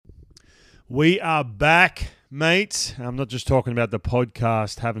We are back, mates. I'm not just talking about the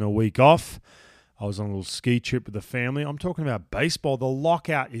podcast having a week off. I was on a little ski trip with the family. I'm talking about baseball. The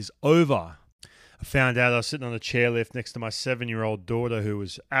lockout is over. I found out I was sitting on a chairlift next to my 7-year-old daughter who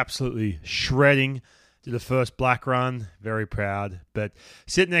was absolutely shredding. Did the first black run. Very proud. But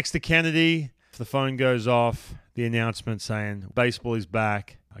sitting next to Kennedy, the phone goes off. The announcement saying baseball is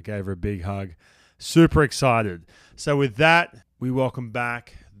back. I gave her a big hug. Super excited. So with that, we welcome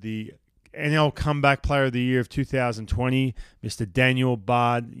back the NL Comeback Player of the Year of 2020, Mr. Daniel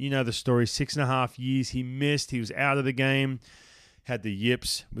Bard. You know the story, 6.5 years he missed. He was out of the game, had the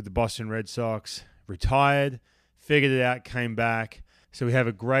yips with the Boston Red Sox, retired, figured it out, came back. So we have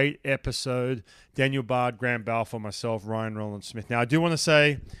a great episode. Daniel Bard, Grant Balfour, myself, Ryan Roland Smith. Now, I do want to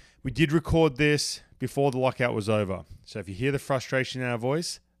say we did record this before the lockout was over. So if you hear the frustration in our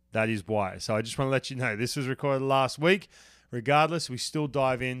voice, that is why. So I just want to let you know this was recorded last week. Regardless, we still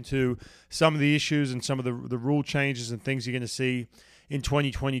dive into some of the issues and some of the rule changes and things you're going to see in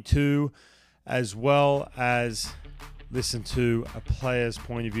 2022, as well as listen to a player's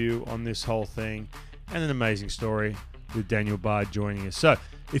point of view on this whole thing and an amazing story with Daniel Bard joining us. So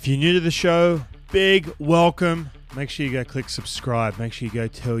if you're new to the show, big welcome. Make sure you go click subscribe. Make sure you go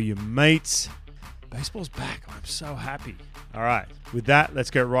tell your mates. Baseball's back. I'm so happy. All right. With that,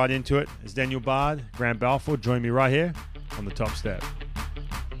 let's get right into it. As Daniel Bard, Grant Balfour, join me right here on the top step.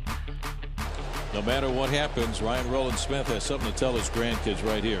 No matter what happens, Ryan Roland Smith has something to tell his grandkids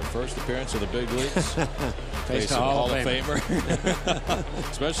right here. First appearance of the big leagues. Face a Hall of Famer.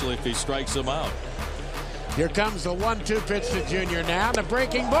 Especially if he strikes them out. Here comes the 1-2 pitch to Junior now. The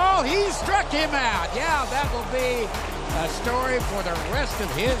breaking ball. He struck him out. Yeah, that will be a story for the rest of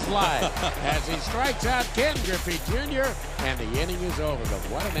his life as he strikes out Ken Griffey Jr. and the inning is over. But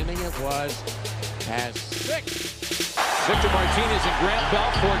what an inning it was. Has 6. Victor Martinez and Grant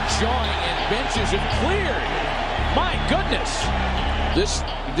Balfour jawing and benches have cleared. My goodness. This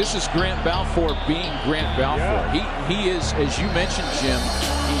is Grant Balfour being Grant Balfour. Yeah. He is, as you mentioned, Jim,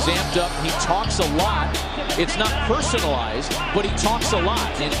 he's amped up. He talks a lot. It's not personalized, but he talks a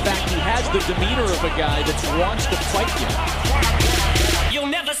lot. In fact, he has the demeanor of a guy that wants to fight you.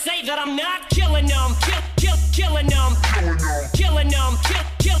 You'll never say that I'm not killing them. Killing them. Killing them.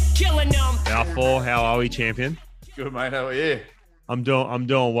 Killing them. Balfour, how are we, champion? Good, mate. How are you? I'm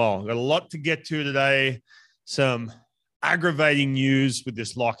doing well. Got a lot to get to today. Some aggravating news with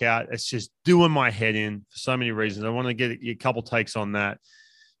this lockout. It's just doing my head in for so many reasons. I want to get a couple takes on that.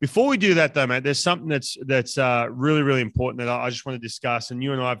 Before we do that, though, mate, there's something that's really, really important that I just want to discuss, and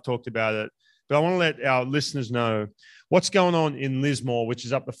you and I have talked about it, but I want to let our listeners know what's going on in Lismore, which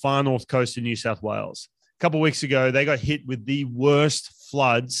is up the far north coast of New South Wales. A couple of weeks ago, they got hit with the worst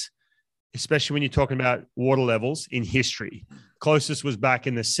floods, especially when you're talking about water levels in history. Closest was back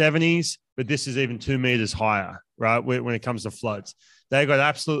in the 70s, but this is even 2 meters higher, right, when it comes to floods. They got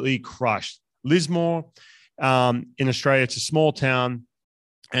absolutely crushed. Lismore in Australia, it's a small town,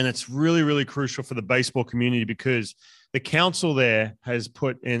 and it's really, really crucial for the baseball community because the council there has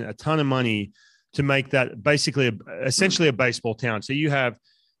put in a ton of money to make that basically essentially a baseball town. So you have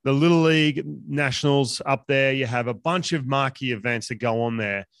the Little League Nationals up there. You have a bunch of marquee events that go on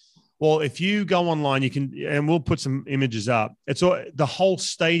there. Well, if you go online, you can, and we'll put some images up. It's all, the whole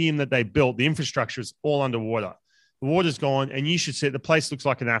stadium that they built, the infrastructure is all underwater. The water's gone, and you should see it. The place looks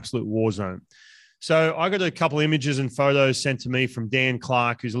like an absolute war zone. So I got a couple of images and photos sent to me from Dan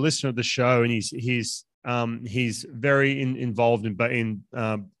Clark, who's a listener of the show, and he's very involved in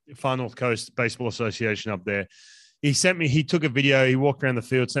Far North Coast Baseball Association up there. He took a video. He walked around the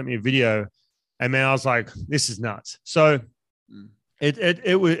field, sent me a video, and man, I was like, this is nuts. So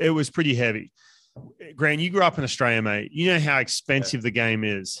it was pretty heavy. Grant, you grew up in Australia, mate. You know how expensive the game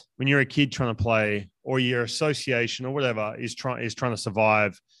is when you're a kid trying to play, or your association or whatever is trying to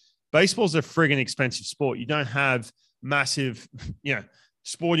survive. Baseball's a friggin' expensive sport. You don't have massive,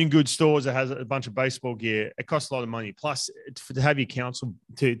 sporting goods stores that has a bunch of baseball gear. It costs a lot of money. Plus, to have your council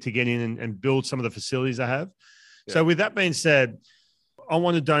to get in and build some of the facilities they have. Yeah. So with that being said, I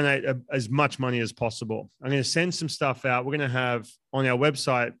want to donate as much money as possible. I'm going to send some stuff out. We're going to have on our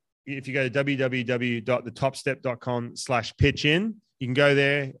website, if you go to www.thetopstep.com/pitchin, you can go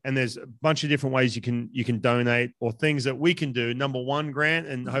there, and there's a bunch of different ways you can donate or things that we can do. Number one, Grant,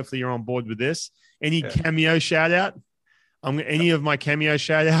 and hopefully you're on board with this. Any cameo shout out? Any of my cameo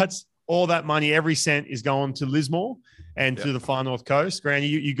shout outs, all that money, every cent is going to Lismore and to the far north coast. Grant,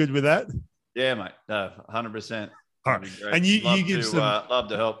 you good with that? Yeah, mate. No, 100%. All right. And you give some love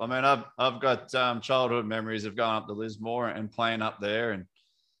to help. I mean, I've got childhood memories of going up to Lismore and playing up there, and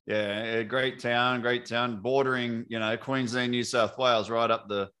yeah, a great town, bordering, Queensland, New South Wales, right up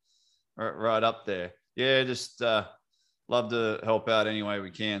the right up there. Yeah, just love to help out any way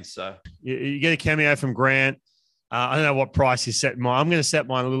we can. So you get a cameo from Grant. I don't know what price you set mine. I'm going to set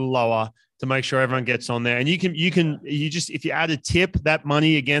mine a little lower to make sure everyone gets on there. And you just, if you add a tip, that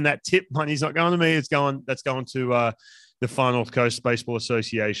money, again, that tip money is not going to me. That's going to the Far North Coast Baseball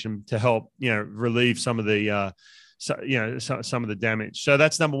Association to help, relieve some of the, some of the damage. So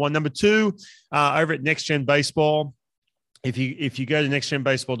that's number one. Number two, over at Next Gen Baseball, if you go to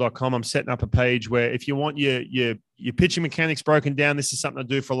nextgenbaseball.com, I'm setting up a page where if you want your pitching mechanics broken down, this is something I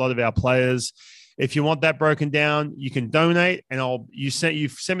do for a lot of our players. If you want that broken down, you can donate, and you send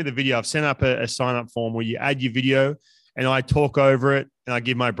me the video. I've sent up a sign up form where you add your video, and I talk over it, and I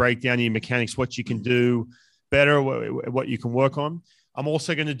give my breakdown of your mechanics, what you can do better, what you can work on. I'm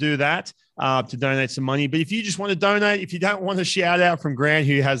also going to do that to donate some money. But if you just want to donate, if you don't want a shout out from Grant,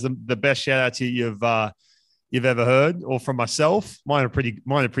 who has the best shout outs you've ever heard, or from myself, mine are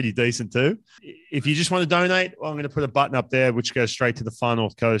pretty decent too. If you just want to donate, I'm going to put a button up there which goes straight to the Far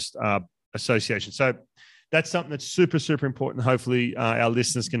North Coast Association. So that's something that's super, super important. Hopefully our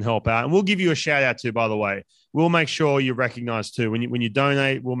listeners can help out, and we'll give you a shout out too, by the way. We'll make sure you're recognized too. When you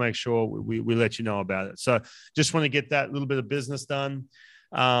donate, we'll make sure we let you know about it. So just want to get that little bit of business done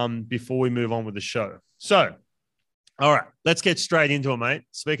before we move on with the show. So, all right, let's get straight into it, mate.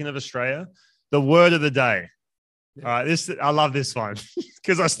 Speaking of Australia, the word of the day. All right, I love this one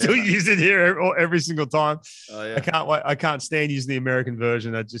because I still use it here every single time. Oh, yeah. I can't wait. I can't stand using the American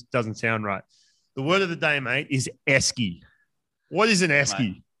version. That just doesn't sound right. The word of the day, mate, is esky. What is an esky?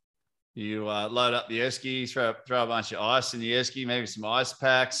 Mate, you load up the esky, throw a bunch of ice in the esky, maybe some ice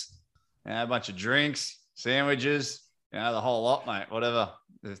packs, a bunch of drinks, sandwiches, the whole lot, mate. Whatever.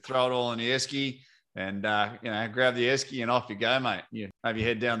 Throw it all in the esky. And, grab the esky and off you go, mate. You maybe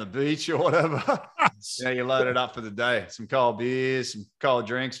head down the beach or whatever. You load it up for the day. Some cold beers, some cold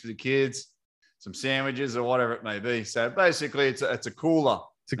drinks for the kids, some sandwiches or whatever it may be. So basically it's a cooler.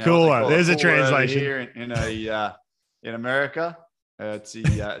 It's a cooler. There's a translation. Here in America, it's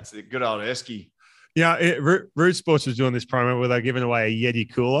the good old esky. Yeah, Root Sports was doing this promo where they're giving away a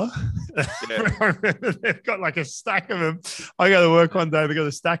Yeti cooler. Yeah. They've got like a stack of them. I go to work one day. They got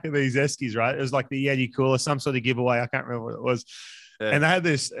a stack of these Eskies, right? It was like the Yeti cooler, some sort of giveaway. I can't remember what it was. Yeah. And they had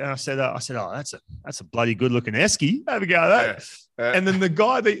this, and I said, oh, that's a bloody good looking Esky. Have a go at that. Yeah. And then the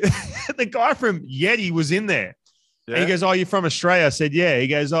guy from Yeti was in there. Yeah. And he goes, "Oh, you're from Australia?" I said, "Yeah." He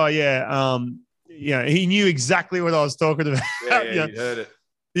goes, "Oh, yeah." He knew exactly what I was talking about. Yeah, you heard it.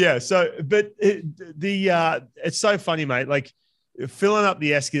 Yeah. So, but it's so funny, mate. Like filling up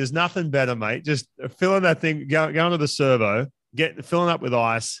the esky, there's nothing better, mate. Just filling that thing, going to the servo, filling up with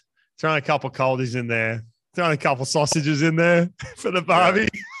ice, throwing a couple of coldies in there, throwing a couple of sausages in there for the barbie.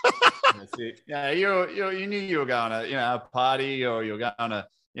 That's it. Yeah, you knew you were going to, a party, or you're going to,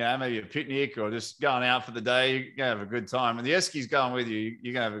 maybe a picnic, or just going out for the day. You're gonna have a good time. When the esky's going with you,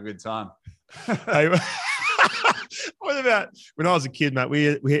 you're gonna have a good time. What about when I was a kid, mate?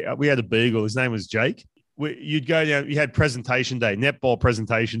 We had a beagle. His name was Jake. You'd go down. You had presentation day, netball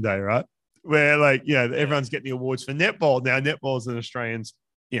presentation day, right? Where everyone's getting the awards for netball now. Netball's an Australian's,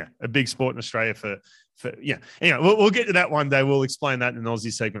 a big sport in Australia for. Anyway, we'll get to that one day. We'll explain that in an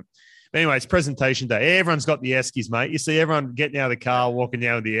Aussie segment. But anyway, it's presentation day. Everyone's got the Eskies, mate. You see everyone getting out of the car, walking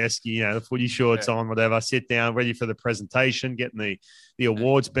down with the Esky, the footy shorts on, whatever, sit down, ready for the presentation, getting the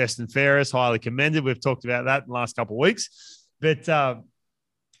awards, best and fairest, highly commended. We've talked about that in the last couple of weeks. But our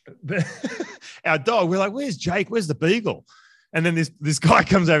dog, we're like, "Where's Jake? Where's the beagle?" And then this guy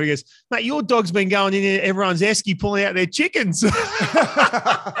comes over and goes, "Mate, your dog's been going in everyone's esky pulling out their chickens."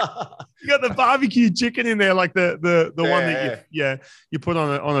 You got the barbecue chicken in there, like the one that you put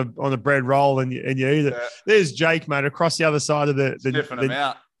on a bread roll and you eat it. Yeah. There's Jake, mate, across the other side of the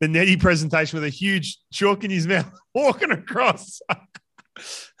netty presentation with a huge chalk in his mouth, walking across.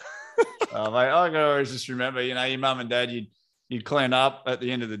 Oh, mate, I can always just remember, your mum and dad, you'd clean up at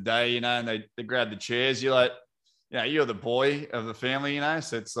the end of the day, and they grab the chairs. You're like, you're the boy of the family,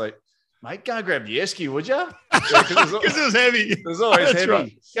 so it's like, "Mate, go grab the esky, would you?" Because it was heavy. It was always heavy.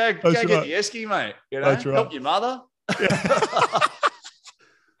 Right. Go get the esky, mate. That's right. Help your mother.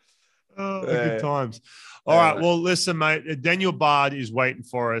 Good times. All right. Well, listen, mate. Daniel Bard is waiting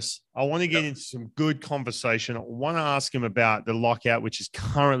for us. I want to get into some good conversation. I want to ask him about the lockout, which is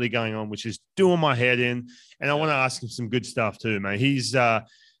currently going on, which is doing my head in. And I want to ask him some good stuff too, mate. He's got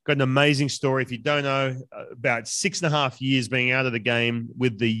an amazing story. If you don't know, about 6.5 years being out of the game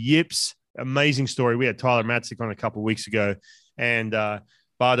with the yips. Amazing story. We had Tyler Matzik on a couple of weeks ago. And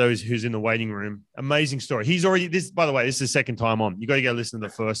Bardo, who's in the waiting room. Amazing story. He's already by the way, this is the second time on. You got to go listen to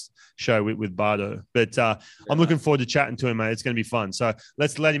the first show with Bardo. But I'm looking forward to chatting to him, mate. It's going to be fun. So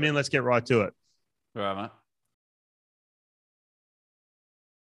let's let him in. Let's get right to it. All right, mate.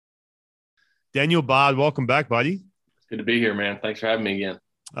 Daniel Bard, welcome back, buddy. Good to be here, man. Thanks for having me again.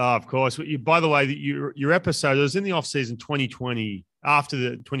 Oh, of course. By the way, your episode, it was in the off-season 2020, after the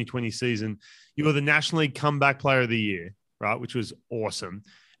 2020 season. You were the National League Comeback Player of the Year, right, which was awesome.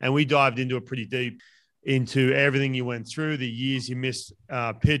 And we dived into it pretty deep into everything you went through, the years you missed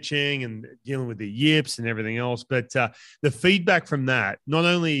pitching and dealing with the yips and everything else. But the feedback from that, not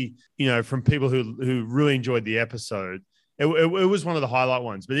only, from people who really enjoyed the episode, it was one of the highlight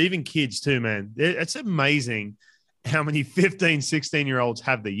ones, but even kids too, man. It's amazing how many 15, 16-year-olds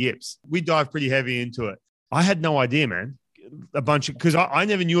have the yips. We dive pretty heavy into it. I had no idea, man. Because I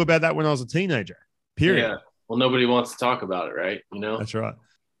never knew about that when I was a teenager, period. Yeah. Well, nobody wants to talk about it, right? That's right.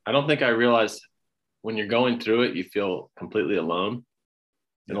 I don't think I realized when you're going through it, you feel completely alone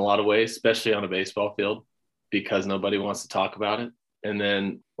in a lot of ways, especially on a baseball field, because nobody wants to talk about it. And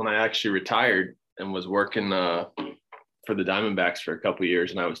then when I actually retired and was working for the Diamondbacks for a couple of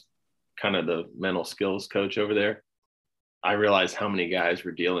years, and I was kind of the mental skills coach over there, I realized how many guys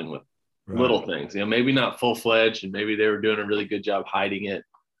were dealing with little things, maybe not full-fledged, and maybe they were doing a really good job hiding it.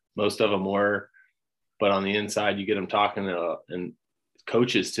 Most of them were, but on the inside, you get them talking, and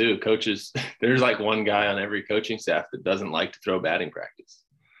coaches too. Coaches, there's like one guy on every coaching staff that doesn't like to throw batting practice.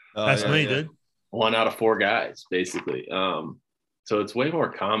 That's me, dude. 1 out of 4 guys, basically. So it's way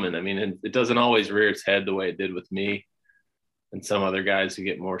more common. I mean, it doesn't always rear its head the way it did with me and some other guys who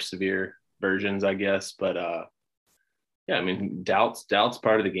get more severe versions, I guess. But yeah, I mean, doubt's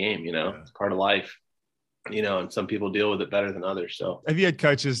part of the game, it's part of life, and some people deal with it better than others. So have you had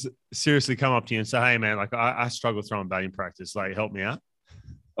coaches seriously come up to you and say, hey man, like I struggle throwing batting practice, like help me out?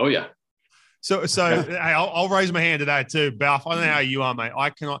 Oh yeah. So yeah. Hey, I'll raise my hand to that too. Balf, I don't know how you are, mate. I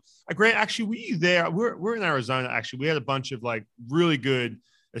cannot. Grant, actually, were you there? We're in Arizona. Actually, we had a bunch of like really good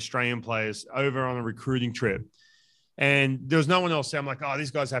Australian players over on a recruiting trip, and there was no one else there. I'm like, oh,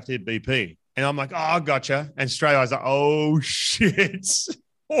 these guys have to hit BP. And I'm like, oh, gotcha. And straight I was like, oh, shit.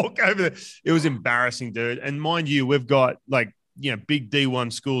 Walk over there. It was embarrassing, dude. And mind you, we've got like, big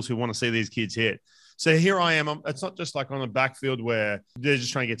D1 schools who want to see these kids hit. So here I am. It's not just like on a backfield where they're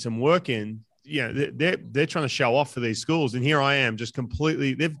just trying to get some work in. They're trying to show off for these schools. And here I am just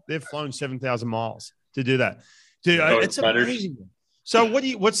completely, they've flown 7,000 miles to do that. Dude, it's amazing. So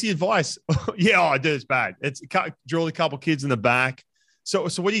what's the advice? Yeah, dude, it's bad. It's draw a couple kids in the back. So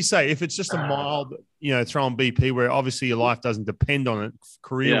what do you say if it's just a mild, throwing BP where obviously your life doesn't depend on it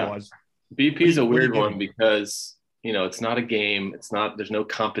career-wise? Yeah. BP is a weird one because, it's not a game. There's no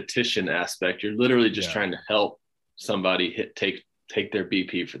competition aspect. You're literally just trying to help somebody take their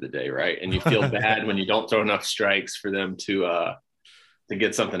BP for the day, right? And you feel bad when you don't throw enough strikes for them to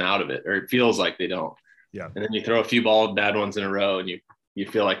get something out of it, or it feels like they don't. Yeah. And then you throw a few bad ones in a row, and you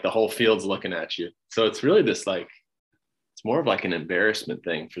feel like the whole field's looking at you. So it's really this like, it's more of like an embarrassment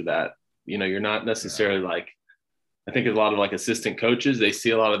thing for that. You're not necessarily like, I think a lot of like assistant coaches, they see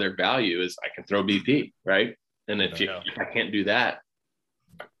a lot of their value is I can throw BP, right? And if I can't do that,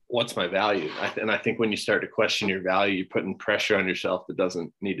 what's my value? And I think when you start to question your value, you're putting pressure on yourself that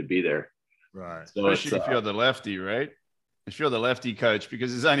doesn't need to be there. Right. So especially if you're the lefty, right? If you're the lefty coach,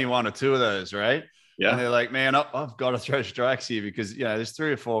 because there's only 1 or 2 of those, right? Yeah. And they're like, man, I've got to throw strikes here because, there's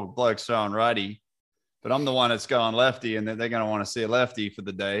 3 or 4 blokes throwing righty, but I'm the one that's going lefty, and they're going to want to see a lefty for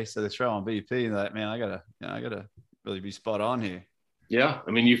the day. So they're throwing BP, and they're like, man, I gotta really be spot on here. Yeah.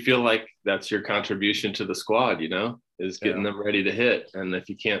 I mean, you feel like that's your contribution to the squad, is getting them ready to hit. And if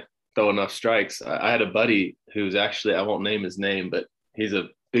you can't throw enough strikes, I had a buddy who's actually, I won't name his name, but he's a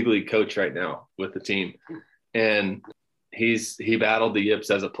big league coach right now with the team. And he battled the yips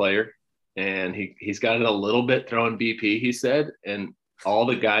as a player, and he's got it a little bit throwing BP, he said, and all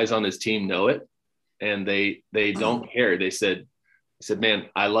the guys on his team know it. And they don't care. They said, man,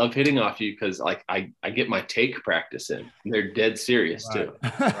 I love hitting off you because like I get my take practice in. And they're dead serious too.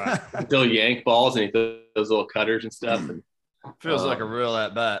 Right. They'll yank balls and he throws those little cutters and stuff. And feels like a real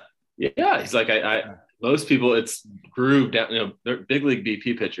at bat. Yeah, he's like most people, it's grooved down. Their big league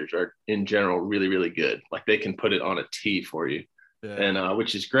BP pitchers are in general really, really good. Like they can put it on a tee for you, and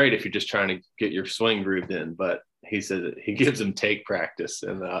which is great if you're just trying to get your swing grooved in. But he said he gives them take practice,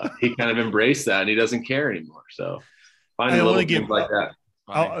 and he kind of embraced that, and he doesn't care anymore. So finding little things like that.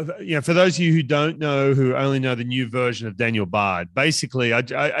 For those of you who don't know, who only know the new version of Daniel Bard, basically, I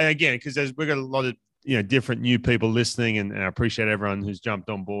again, because we've got a lot of different new people listening, and I appreciate everyone who's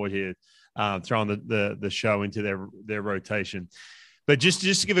jumped on board here, throwing the show into their rotation. But just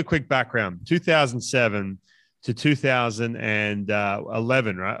to give a quick background, 2007 to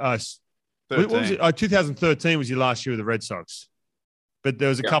 2011, right? What was it? 2013 was your last year with the Red Sox. But there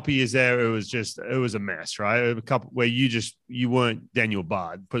was a couple of years there. It was a mess, right? A couple where you weren't Daniel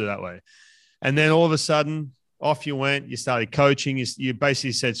Bard, put it that way. And then all of a sudden, off you went. You started coaching. You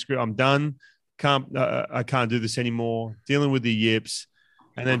basically said, "Screw, I'm done. I can't do this anymore." Dealing with the yips.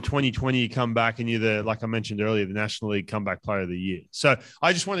 And then 2020, you come back and you're like I mentioned earlier, the National League Comeback Player of the Year. So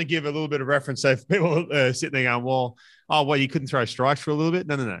I just want to give a little bit of reference. So if people sitting there going, well, you couldn't throw strikes for a little bit.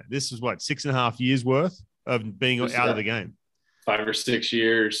 No. This is what, 6.5 years worth of being out of the game. 5 or 6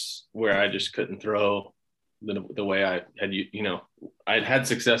 years where I just couldn't throw the way I had, I'd had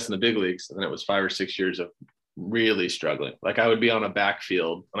success in the big leagues, and then it was 5 or 6 years of really struggling. Like I would be on a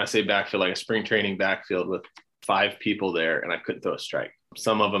backfield. When I say backfield, like a spring training backfield with 5 people there, and I couldn't throw a strike.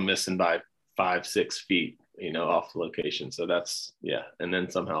 Some of them missing by 5-6 feet, off the location. So that's, and then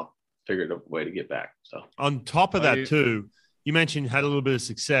somehow figured a way to get back. So on top of that too, you mentioned had a little bit of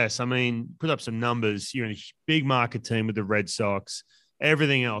success. I mean, put up some numbers. You're in a big market team with the Red Sox,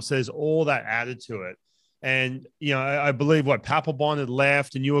 everything else. There's all that added to it. And, I believe Papelbon had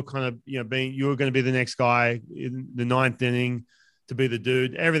left, and you were kind of, you were going to be the next guy in the 9th inning to be the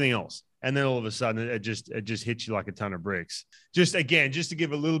dude, everything else. And then all of a sudden it just hits you like a ton of bricks. Just to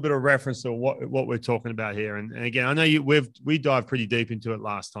give a little bit of reference to what we're talking about here. And again, I know we dived pretty deep into it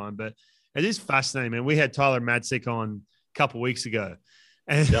last time, but it is fascinating, man. We had Tyler Madsick on a couple of weeks ago,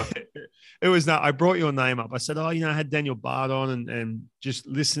 and it was I brought your name up. I said, I had Daniel Bard on and just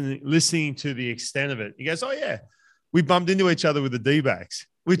listening to the extent of it. He goes, oh yeah, we bumped into each other with the D-backs,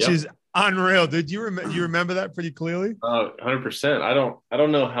 which is unreal. Did you remember that pretty clearly? 100%. I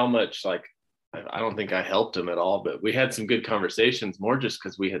don't know how much, I don't think I helped him at all, but we had some good conversations, more just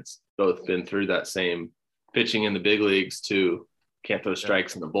because we had both been through that same pitching in the big leagues to can't throw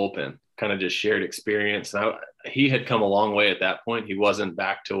strikes in the bullpen, kind of just shared experience. And he had come a long way at that point. He wasn't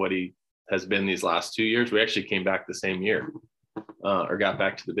back to what he has been these last 2 years. We actually came back the same year or got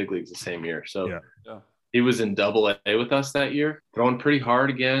back to the big leagues the same year. So he was in Double-A with us that year, throwing pretty hard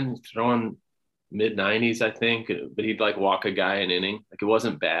again, throwing mid-90s, I think, but he'd walk a guy an inning. It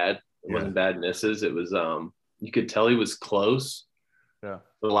wasn't bad. It wasn't bad misses. It was, you could tell he was close. Yeah.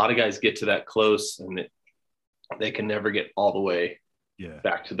 But a lot of guys get to that close and they can never get all the way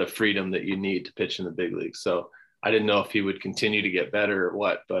back to the freedom that you need to pitch in the big leagues. So I didn't know if he would continue to get better or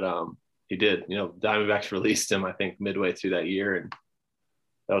what, but he did. Diamondbacks released him, I think, midway through that year, and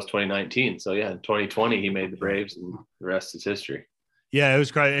that was 2019. So in 2020 he made the Braves, and the rest is history. Yeah, it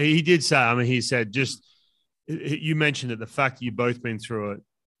was great. He did say, he said, you mentioned it, the fact that you've both been through it.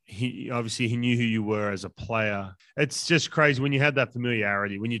 He knew who you were as a player. It's just crazy when you have that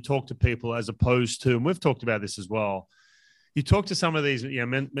familiarity, when you talk to people as opposed to, and we've talked about this as well, you talk to some of these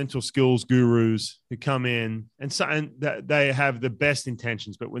mental skills gurus who come in and they have the best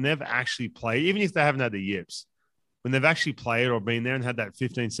intentions, but when they've actually played, even if they haven't had the yips, when they've actually played or been there and had that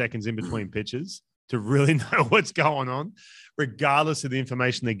 15 seconds in between pitches to really know what's going on, regardless of the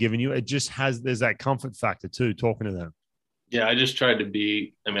information they're giving you, there's that comfort factor too, talking to them. Yeah, I just tried to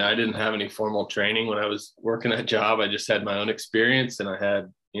be, I didn't have any formal training when I was working that job. I just had my own experience, and I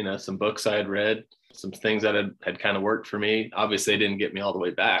had, some books I had read, some things that had kind of worked for me. Obviously, they didn't get me all the way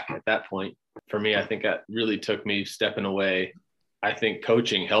back at that point. For me, I think that really took me stepping away. I think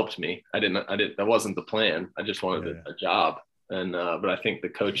coaching helped me. That wasn't the plan. I just wanted a job. And, but I think the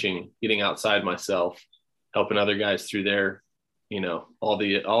coaching, getting outside myself, helping other guys through their, all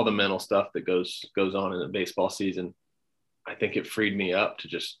the mental stuff that goes on in a baseball season, I think it freed me up to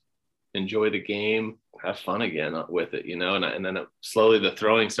just enjoy the game, have fun again with it, and then slowly the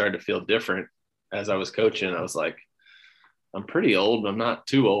throwing started to feel different as I was coaching. I was like, I'm pretty old, but I'm not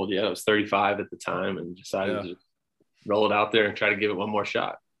too old yet. I was 35 at the time and decided to just roll it out there and try to give it one more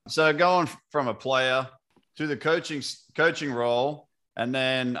shot. So going from a player to the coaching role, and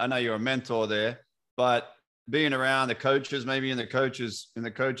then I know you're a mentor there, but being around the coaches, maybe in the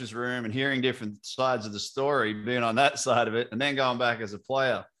coaches room and hearing different sides of the story, being on that side of it, and then going back as a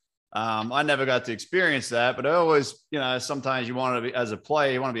player. I never got to experience that, but I always, sometimes you want to be, as a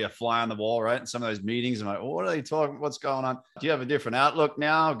player, you want to be a fly on the wall, right? In some of those meetings, I'm like, what are they talking? What's going on? Do you have a different outlook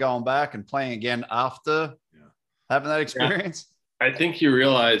now going back and playing again after having that experience? Yeah. I think you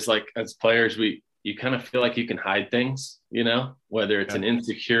realize, as players, you kind of feel like you can hide things, whether it's an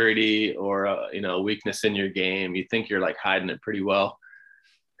insecurity or a weakness in your game. You think you're hiding it pretty well.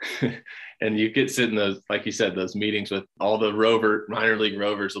 And you get sit in those, like you said, those meetings with all the minor league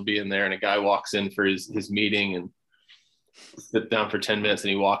rovers will be in there, and a guy walks in for his meeting and sit down for 10 minutes, and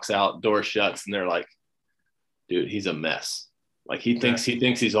he walks out, door shuts, and they're like, dude, he's a mess. Like he thinks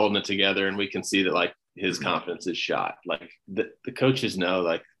he's holding it together, and we can see that like his confidence is shot. Like the coaches know,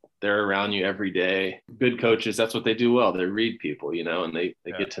 like they're around you every day. Good coaches, that's what they do well. They read people, you know, and they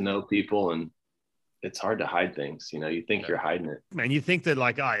get to know people, and it's hard to hide things. You know, you think you're hiding it. Man, you think that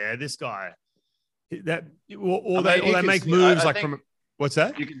like, oh yeah, this guy that or they make moves like from what's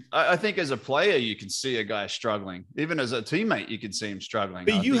that? I think as a player, you can see a guy struggling. Even as a teammate, you can see him struggling.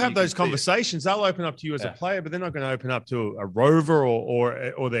 But you have those conversations. They'll open up to you as a player, but they're not going to open up to a rover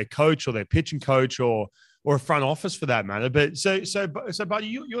or their coach or their pitching coach or a front office for that matter. But so, buddy,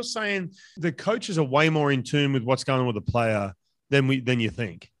 you're saying the coaches are way more in tune with what's going on with the player than you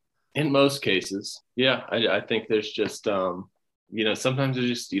think. In most cases, yeah. I think there's just, you know, sometimes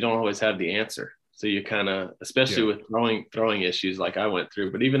you don't always have the answer. So you kind of, especially with throwing issues like I went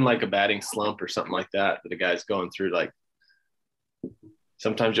through, but even like a batting slump or something like that a guy's going through, like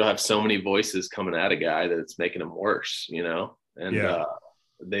sometimes you'll have so many voices coming at a guy that it's making him worse, you know? And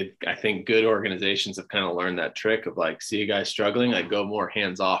I think good organizations have kind of learned that trick of like, see a guy struggling, like go more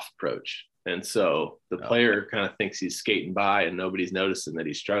hands-off approach. And so the player kind of thinks he's skating by and nobody's noticing that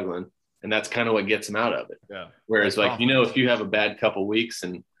he's struggling. And that's kind of what gets him out of it. Yeah. Whereas like, you know, if you have a bad couple weeks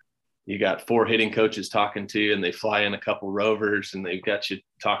and you got 4 hitting coaches talking to you and they fly in a couple rovers and they've got you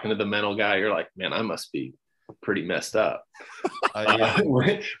talking to the mental guy, you're like, man, I must be pretty messed up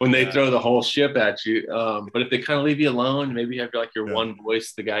when they throw the whole ship at you. But if they kind of leave you alone, maybe you have like your one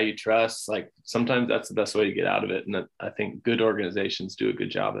voice, the guy you trust, like sometimes that's the best way to get out of it. And I think good organizations do a good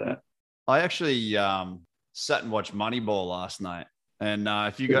job of that. I actually sat and watched Moneyball last night. And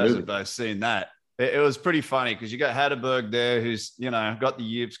if you guys have both seen that, it was pretty funny because you got Hatterberg there who's, you know, got the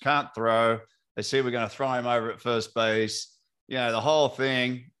yips, can't throw. They see we're going to throw him over at first base. You know, the whole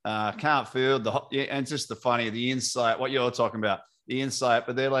thing, can't field. And it's just the insight, what you're talking about, the insight.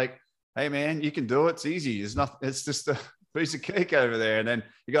 But they're like, hey, man, you can do it. It's easy. It's just a piece of cake over there. And then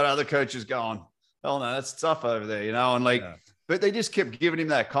you got other coaches going, oh, no, that's tough over there, you know. And like, but they just kept giving him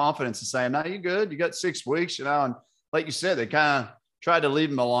that confidence and saying, no, you're good. You got 6 weeks, you know. And like you said, they kind of tried to leave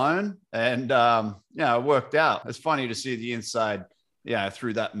him alone, and it worked out. It's funny to see the inside,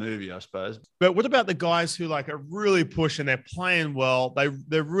 through that movie, I suppose. But what about the guys who like are really pushing? They're playing well.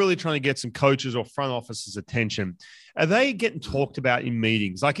 They're really trying to get some coaches or front office's attention. Are they getting talked about in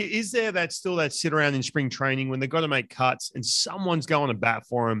meetings? Like, is there that sit around in spring training when they've got to make cuts and someone's going to bat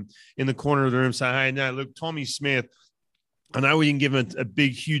for them in the corner of the room, saying, "Hey, no, look, Tommy Smith, I know we didn't give him a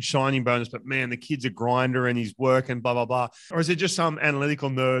big, huge signing bonus, but man, the kid's a grinder and he's working, blah, blah, blah." Or is it just some analytical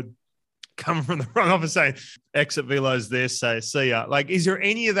nerd coming from the front office saying, exit velos there, say, see ya? Like, is there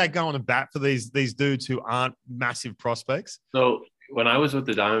any of that going to bat for these dudes who aren't massive prospects? So when I was with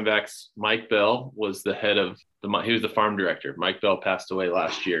the Diamondbacks, Mike Bell was the head of he was the farm director. Mike Bell passed away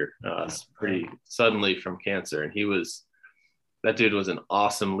last year, pretty suddenly from cancer. And that dude was an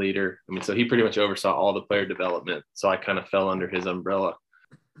awesome leader. I mean, so he pretty much oversaw all the player development. So I kind of fell under his umbrella,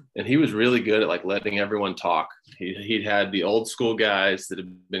 and he was really good at like letting everyone talk. He'd had the old school guys that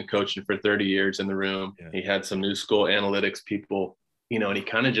had been coaching for 30 years in the room. Yeah. He had some new school analytics people, you know, and he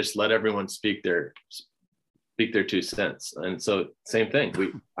kind of just let everyone speak their 2 cents. And so same thing.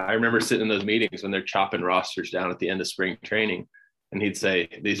 I remember sitting in those meetings when they're chopping rosters down at the end of spring training, and he'd say,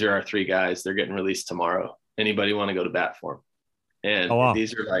 "These are our 3 guys. They're getting released tomorrow. Anybody want to go to bat for them?" And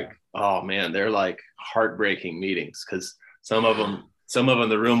these are like, oh man, they're like heartbreaking meetings because some of them,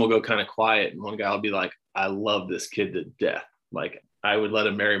 the room will go kind of quiet, and one guy will be like, "I love this kid to death. Like, I would let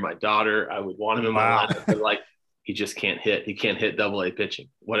him marry my daughter. I would want him in my life." But like, he just can't hit. He can't hit AA pitching,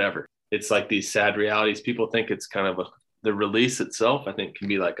 whatever. It's like these sad realities. People think it's kind of the release itself, I think, can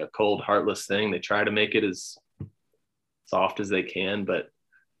be like a cold, heartless thing. They try to make it as soft as they can. But at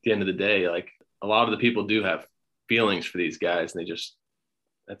the end of the day, like a lot of the people do have feelings for these guys, and they just,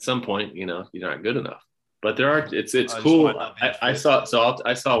 at some point, you know, you're not good enough. But it's cool. I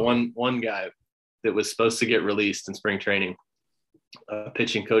saw one guy that was supposed to get released in spring training. A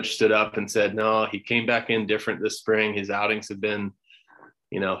pitching coach stood up and said, "No, he came back in different this spring. His outings have been,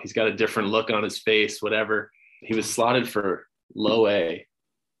 you know, he's got a different look on his face, whatever." He was slotted for low A.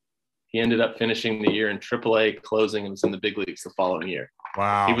 He ended up finishing the year in AAA, closing, and was in the big leagues the following year.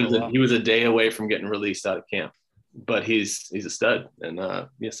 Wow. He was a day away from getting released out of camp. But he's a stud, and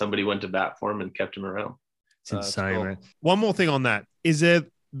somebody went to bat for him and kept him around. It's insane, cool. Man. One more thing on that. Is there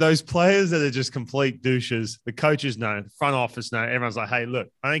those players that are just complete douches? The coaches know, the front office know. Everyone's like, "Hey, look,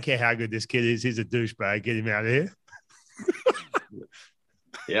 I don't care how good this kid is. He's a douchebag. Get him out of here."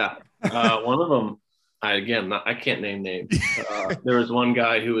 Yeah. One of them, I can't name names. There was one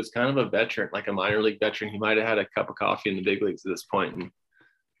guy who was kind of a veteran, like a minor league veteran. He might have had a cup of coffee in the big leagues at this point, and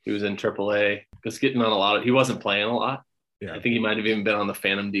he was in AAA, just getting on he wasn't playing a lot, I think he might have even been on the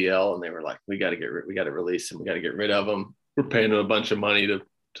Phantom DL, and they were like, we got to release him. We got to get rid of him. We're paying him a bunch of money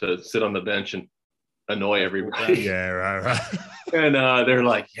to sit on the bench and annoy everybody. Yeah, right. And they're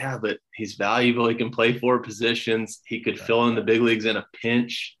like, yeah, but he's valuable. He can play 4 positions. He could fill in the big leagues in a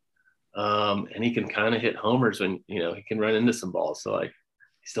pinch. And he can kind of hit homers when, he can run into some balls. So like,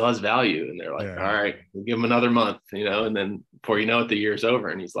 he still has value. And they're like, all right, we'll give him another month, and then before you know it, the year's over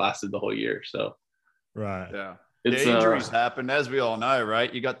and he's lasted the whole year. So, right. Yeah. Injuries happen, as we all know,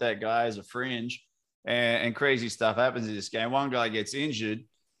 right? You got that guy as a fringe and crazy stuff happens in this game. One guy gets injured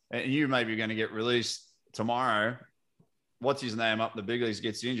and you maybe going to get released tomorrow. What's his name up in the big leagues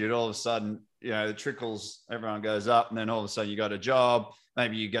gets injured. All of a sudden, the trickles, everyone goes up, and then all of a sudden you got a job.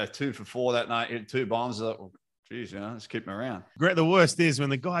 Maybe you go 2 for 4 that night, hit 2 bombs. Like, well, geez, let's keep him around. The worst is when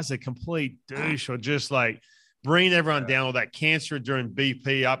the guy's a complete douche or just like bringing everyone down, or that cancer during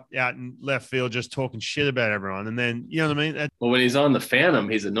BP out in left field, just talking shit about everyone. And then, you know what I mean? Well, when he's on the Phantom,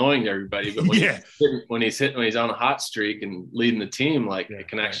 he's annoying everybody. But when he's on a hot streak and leading the team, it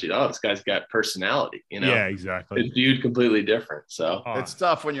can actually, this guy's got personality, Yeah, exactly. It's viewed completely different. So it's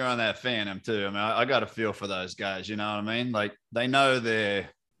tough when you're on that Phantom too. I mean, I got a feel for those guys, you know what I mean? Like they know they're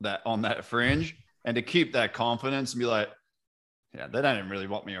on that fringe, and to keep that confidence and be like, yeah, they don't even really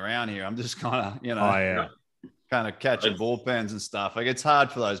want me around here. I'm just kind of, kind of catching bullpens and stuff. Like it's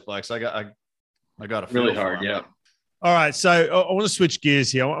hard for those blokes. I got a feel really hard. Yeah. All right. So I want to switch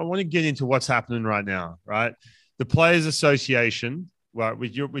gears here. I want to get into what's happening right now, right? The Players Association, right,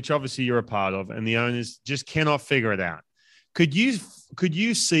 which obviously you're a part of, and the owners just cannot figure it out. Could you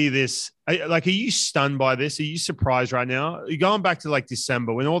see this? Are you stunned by this? Are you surprised right now? Are you going back to like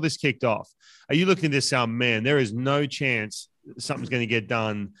December when all this kicked off? Are you looking at this? Oh man, there is no chance something's going to get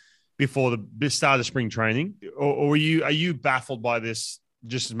done before the start of spring training, or are you baffled by this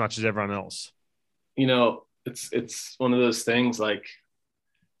just as much as everyone else? It's one of those things. Like,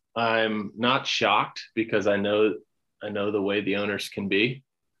 I'm not shocked because I know the way the owners can be,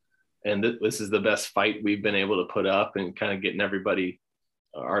 and this is the best fight we've been able to put up, and kind of getting everybody,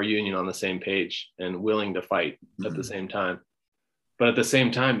 our union, on the same page and willing to fight at the same time. But at the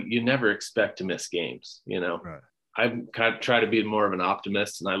same time, you never expect to miss games. Right. I kind of try to be more of an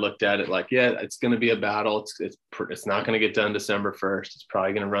optimist, and I looked at it like, yeah, it's going to be a battle. It's not going to get done December 1st. It's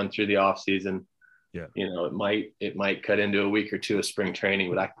probably going to run through the off season. Yeah. It might cut into a week or 2 of spring training,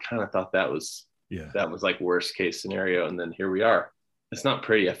 but I kind of thought that was like worst case scenario. And then here we are. It's not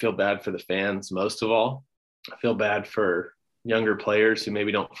pretty. I feel bad for the fans. Most of all, I feel bad for younger players who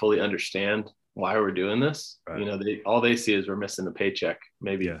maybe don't fully understand why we're doing this. Right. All they see is we're missing a paycheck,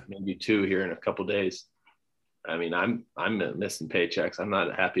 maybe 2 here in a couple of days. I mean, I'm missing paychecks. I'm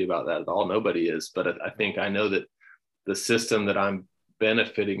not happy about that at all. Nobody is. But I know that the system that I'm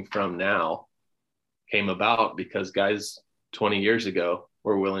benefiting from now came about because guys 20 years ago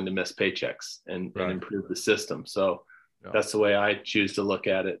were willing to miss paychecks and improve the system. So that's the way I choose to look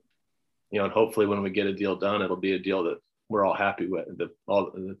at it. And hopefully when we get a deal done, it'll be a deal that we're all happy with.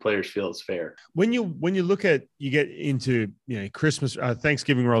 All the players feel is fair. When you look at, you get into Christmas,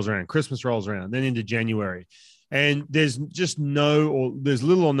 Thanksgiving rolls around, Christmas rolls around, then into January, and there's just there's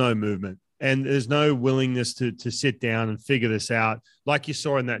little or no movement, and there's no willingness to sit down and figure this out, like you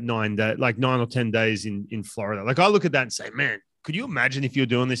saw in that 9 or 10 days in Florida. Like I look at that and say, man, could you imagine if you're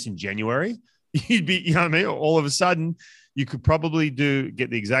doing this in January? You'd be, you know what I mean? All of a sudden, you could probably get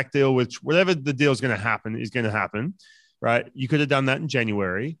the exact deal, which whatever the deal is going to happen. Right. You could have done that in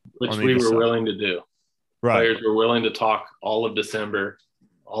January. Which we were willing to do. Right. Players were willing to talk all of December,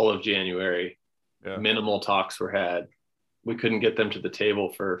 all of January. Yeah. Minimal talks were had. We couldn't get them to the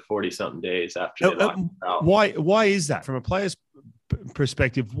table for 40-something days after they locked out. Why is that? From a player's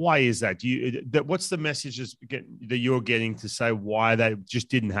perspective, why is that? What's the messages that you're getting to say why that just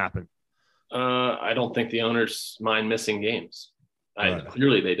didn't happen? I don't think the owners mind missing games.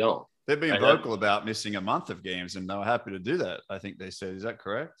 Clearly they don't. They've been vocal about missing a month of games, and they're happy to do that. I think they said, is that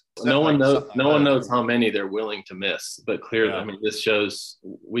correct? No one knows how many they're willing to miss, but clearly, I mean, this shows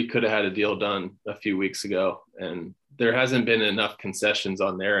we could have had a deal done a few weeks ago, and there hasn't been enough concessions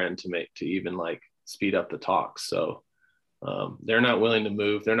on their end to even like speed up the talks. So they're not willing to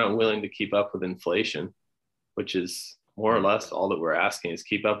move. They're not willing to keep up with inflation, which is more or less all that we're asking is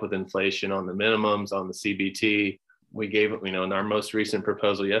keep up with inflation on the minimums, on the CBT. We gave, in our most recent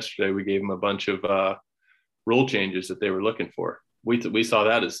proposal yesterday, we gave them a bunch of rule changes that they were looking for. We saw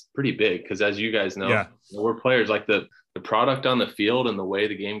that as pretty big because, as you guys know, we're players. Like the product on the field and the way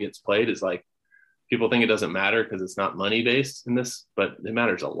the game gets played is like, people think it doesn't matter because it's not money based in this, but it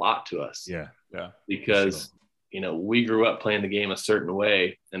matters a lot to us. Yeah. Because, we grew up playing the game a certain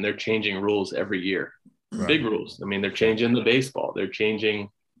way, and they're changing rules every year. Big rules. I mean, they're changing the baseball. They're going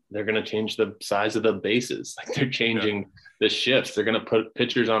to change the size of the bases. Like they're changing the shifts. They're going to put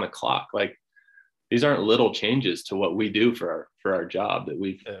pitchers on a clock. Like these aren't little changes to what we do for our job that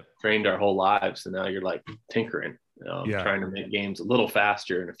we've trained our whole lives. And now you're like tinkering, trying to make games a little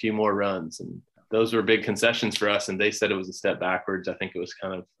faster and a few more runs. And those were big concessions for us. And they said it was a step backwards. I think it was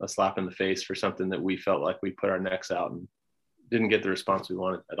kind of a slap in the face for something that we felt like we put our necks out and didn't get the response we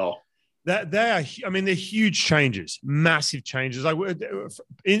wanted at all. They're huge changes, massive changes. Like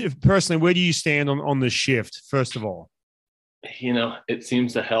personally, where do you stand on the shift, first of all? It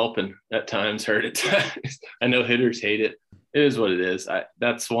seems to help and at times hurt at times. I know hitters hate it. It is what it is.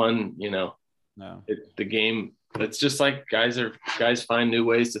 That's one, the game. It's just like guys find new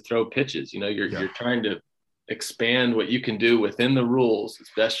ways to throw pitches. You're trying to expand what you can do within the rules as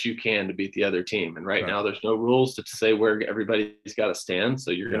best you can to beat the other team. And right now there's no rules to say where everybody's got to stand.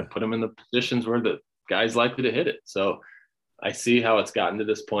 So you're going to put them in the positions where the guy's likely to hit it. So I see how it's gotten to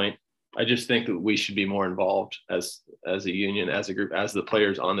this point. I just think that we should be more involved as a union, as a group, as the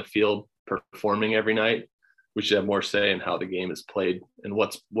players on the field performing every night. We should have more say in how the game is played and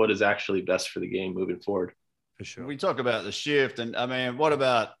what is actually best for the game moving forward. For sure. We talk about the shift, and I mean, what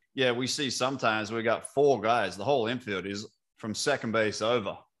about we see sometimes we got 4 guys. The whole infield is from second base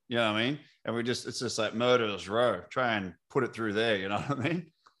over. You know what I mean? And it's just like murderer's row. Try and put it through there. You know what I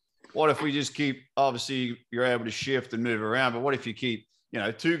mean? What if we just keep? Obviously, you're able to shift and move around, but what if you keep?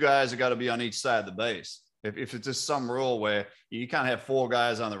 2 guys have got to be on each side of the base. If it's just some rule where you can't have 4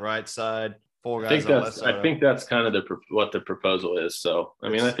 guys on the right side, 4 guys on the left side. I think that's kind of what the proposal is. So, I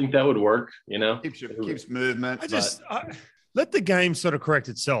mean, I think that would work, Keeps movement. Let the game sort of correct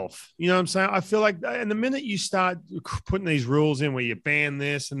itself. You know what I'm saying? I feel like, and the minute you start putting these rules in where you ban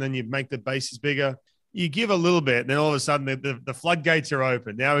this and then you make the bases bigger, you give a little bit, and then all of a sudden the floodgates are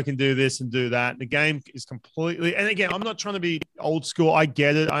open. Now we can do this and do that. The game is completely, and again, I'm not trying to be old school. I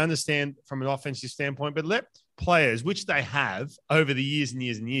get it. I understand from an offensive standpoint, but let players, which they have over the years and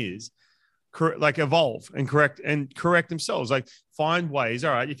years and years, evolve and correct themselves. Like find ways.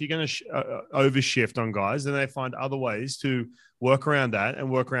 All right, if you're going to overshift on guys, then they find other ways to work around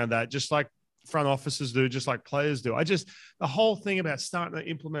that, just like front offices do, just like players do. The whole thing about starting to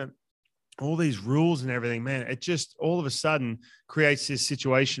implement all these rules and everything, man, it just all of a sudden creates this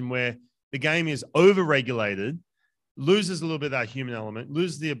situation where the game is over-regulated, loses a little bit of that human element,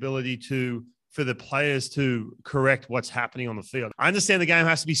 loses the ability for the players to correct what's happening on the field. I understand the game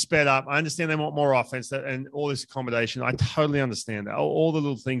has to be sped up. I understand they want more offense and all this accommodation. I totally understand that. All the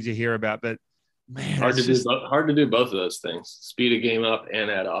little things you hear about, but man, hard to do both of those things: speed a game up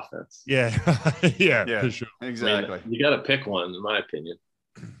and add offense. Yeah, yeah, for sure, exactly. I mean, you got to pick one, in my opinion.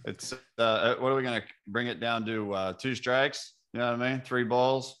 It's what are we going to bring it down to? 2 strikes. You know what I mean? 3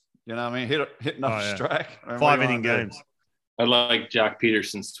 balls. You know what I mean? Hit enough strike. 5 inning games. I like Jock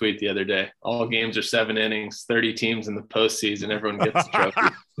Peterson's tweet the other day. All games are 7 innings, 30 teams in the postseason. Everyone gets the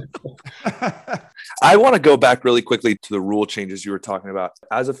trophy. I want to go back really quickly to the rule changes you were talking about.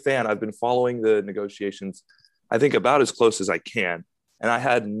 As a fan, I've been following the negotiations, I think, about as close as I can. And I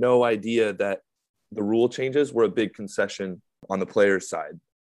had no idea that the rule changes were a big concession on the players' side.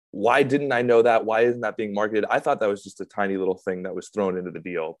 Why didn't I know that? Why isn't that being marketed? I thought that was just a tiny little thing that was thrown into the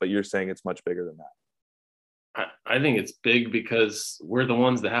deal, but you're saying it's much bigger than that. I think it's big because we're the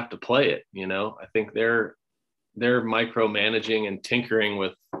ones that have to play it. I think they're micromanaging and tinkering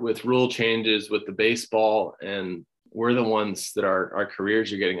with rule changes with the baseball, and we're the ones that our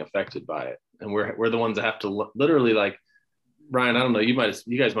careers are getting affected by it. And we're the ones that have to literally, like, Ryan, I don't know, you guys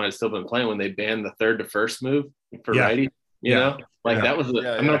might have still been playing when they banned the third to first move for righty. That was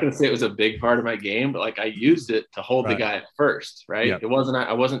I'm not going to say it was a big part of my game, but like I used it to hold the guy at first, right? It wasn't,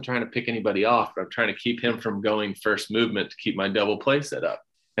 I wasn't trying to pick anybody off, but I'm trying to keep him from going first movement to keep my double play set up.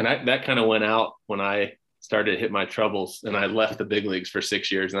 And that kind of went out when I started to hit my troubles and I left the big leagues for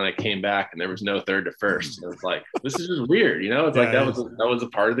 6 years. And then I came back and there was no third to first. And it was like, this is just weird. It's like that was a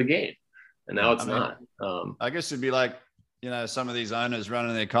part of the game. And now it's not. I guess it'd be like, some of these owners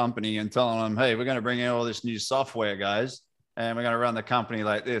running their company and telling them, hey, we're going to bring in all this new software, guys. And we're going to run the company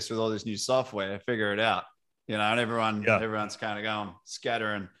like this with all this new software, figure it out, and everyone's kind of going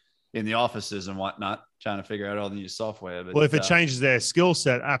scattering in the offices and whatnot, trying to figure out all the new software. But, if it changes their skill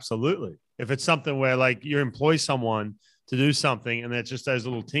set, absolutely. If it's something where like you employ someone to do something and it's just those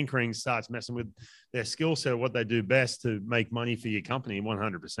little tinkering starts messing with their skill set, what they do best to make money for your company,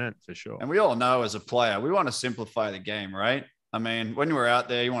 100% for sure. And we all know as a player, we want to simplify the game, right? I mean, when we're out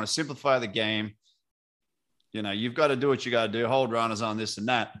there, you want to simplify the game. You've got to do what you got to do, hold runners on this and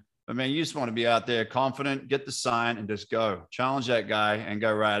that. I mean, you just want to be out there confident, get the sign and just go challenge that guy and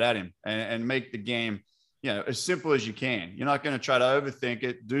go right at him and make the game as simple as you can. You're not going to try to overthink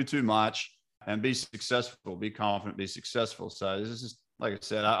it, do too much, and be successful, be confident, be successful. So this is just, like I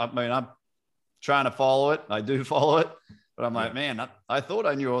said, I mean, I'm trying to follow it. I do follow it, but I'm like, man, I thought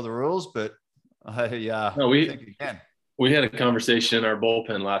I knew all the rules, but I think you can. We had a conversation in our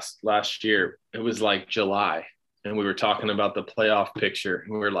bullpen last year. It was like July, and we were talking about the playoff picture,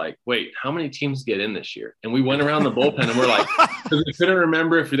 and we were like, wait, how many teams get in this year? And we went around the bullpen, and we're like, because we couldn't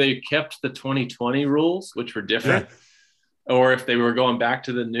remember if they kept the 2020 rules, which were different, or if they were going back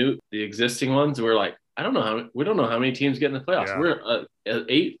to the existing ones. We're like, we don't know how many teams get in the playoffs. Yeah. We're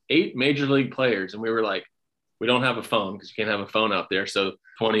eight major league players, and we were like, we don't have a phone because you can't have a phone out there. So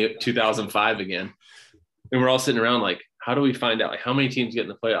 2005 again. And we're all sitting around like, how do we find out? Like, how many teams get in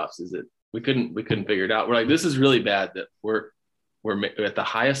the playoffs? We couldn't figure it out. We're like, this is really bad that we're at the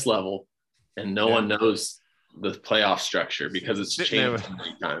highest level and no one knows the playoff structure because it's changed so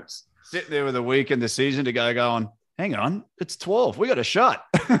many times. Sitting there with a week in the season to going, hang on, it's 12. We got a shot.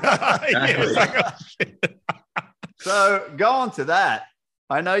 So going to that,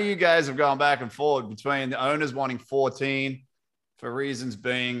 I know you guys have gone back and forth between the owners wanting 14 for reasons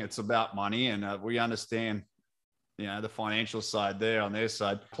being it's about money. And we understand, the financial side there on their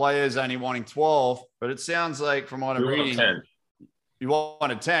side. Players only wanting 12, but it sounds like from what I'm reading, 10. You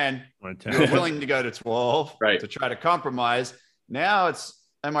wanted 10. You were willing to go to 12 to try to compromise. Now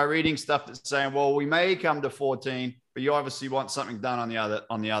am I reading stuff that's saying, well, we may come to 14, but you obviously want something done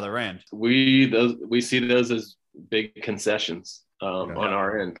on the other end. We see those as big concessions on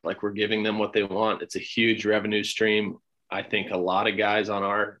our end. Like, we're giving them what they want. It's a huge revenue stream. I think a lot of guys on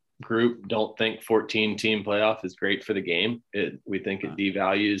our group don't think 14 team playoff is great for the game. We think it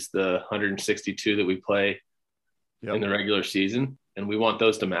devalues the 162 that we play in the regular season. And we want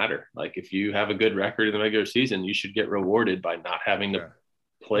those to matter. Like, if you have a good record in the regular season, you should get rewarded by not having to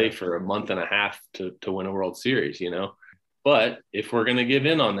play for a month and a half to win a World Series, But if we're going to give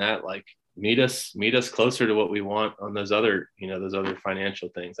in on that, like, meet us closer to what we want on those other financial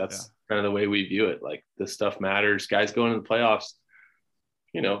things. That's kind of the way we view it. Like, this stuff matters. Guys going to the playoffs,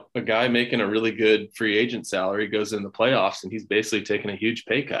 a guy making a really good free agent salary goes in the playoffs and he's basically taking a huge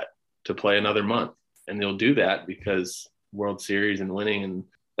pay cut to play another month. And they'll do that because World Series and winning and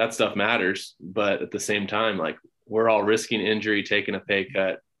that stuff matters. But at the same time, like, we're all risking injury, taking a pay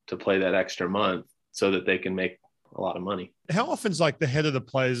cut to play that extra month so that they can make a lot of money. How often is like the head of the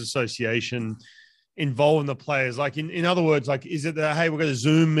Players Association involving the players? Like, in other words, like, is it that, hey, we've got a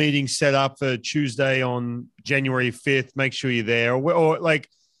Zoom meeting set up for Tuesday on January 5th, make sure you're there? Or like,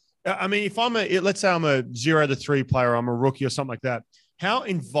 I mean, if let's say I'm a 0-3 player, I'm a rookie or something like that, how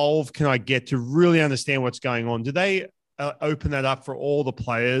involved can I get to really understand what's going on? Do they open that up for all the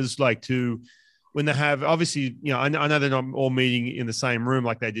players, like, to when they have, obviously, I know they're not all meeting in the same room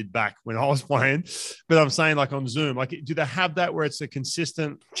like they did back when I was playing, but I'm saying, like, on Zoom, like, do they have that where it's a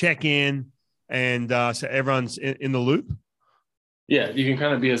consistent check-in and so everyone's in the loop? Yeah, you can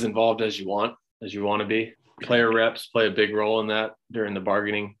kind of be as involved as you want to be. Player reps play a big role in that during the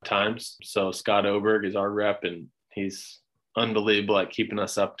bargaining times. So Scott Oberg is our rep, and he's unbelievable at keeping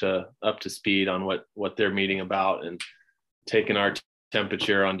us up to speed on what they're meeting about and taking our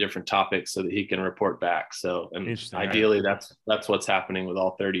temperature on different topics so that he can report back. So, and ideally that's what's happening with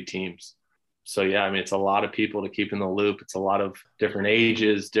all 30 teams. So yeah, I mean, it's a lot of people to keep in the loop. It's a lot of different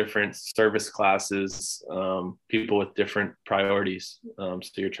ages, different service classes, people with different priorities. So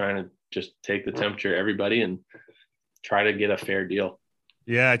you're trying to just take the temperature of everybody and try to get a fair deal.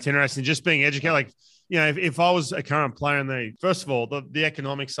 Yeah, it's interesting. Just being educated, like, if I was a current player and first of all, the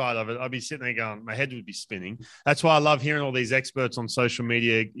economic side of it, I'd be sitting there going, my head would be spinning. That's why I love hearing all these experts on social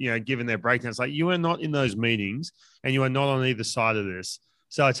media, giving their breakdowns. Like, you are not in those meetings and you are not on either side of this.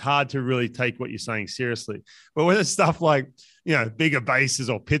 So it's hard to really take what you're saying seriously. But when it's stuff like, bigger bases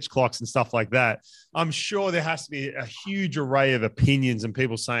or pitch clocks and stuff like that, I'm sure there has to be a huge array of opinions and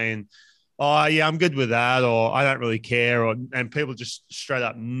people saying, oh, yeah, I'm good with that, or I don't really care, and people just straight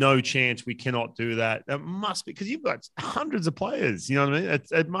up, no chance, we cannot do that. It must be, because you've got hundreds of players, you know what I mean?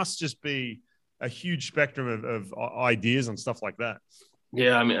 It must just be a huge spectrum of ideas and stuff like that.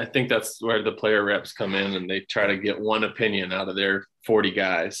 Yeah, I mean, I think that's where the player reps come in, and they try to get one opinion out of their 40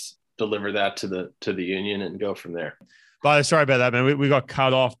 guys, deliver that to the union, and go from there. But sorry about that, man. We got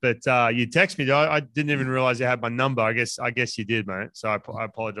cut off, but you texted me. I didn't even realize you had my number. I guess you did, mate. So I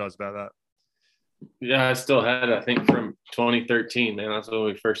apologize about that. Yeah, I still had it, I think, from 2013, man. That's when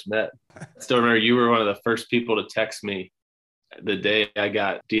we first met. I still remember you were one of the first people to text me the day I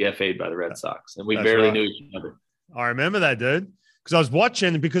got DFA'd by the Red Sox, and we barely knew each other. I remember that, dude, because I was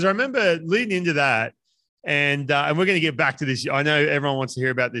watching, because I remember leading into that, and we're going to get back to this. I know everyone wants to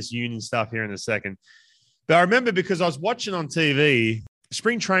hear about this union stuff here in a second. But I remember because I was watching on TV,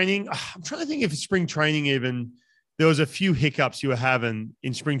 spring training. I'm trying to think if spring training even, there was a few hiccups you were having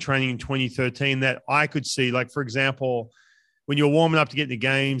in spring training in 2013 that I could see. Like, for example, when you're warming up to get into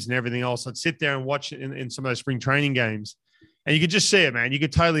games and everything else, I'd sit there and watch it in some of those spring training games. And you could just see it, man. You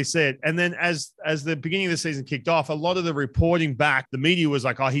could totally see it. And then as the beginning of the season kicked off, a lot of the reporting back, the media was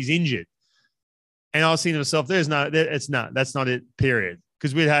like, oh, he's injured. And I was thinking to myself, that's not it, period.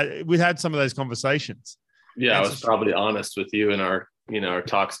 Because we'd had some of those conversations. Yeah, I was probably honest with you in our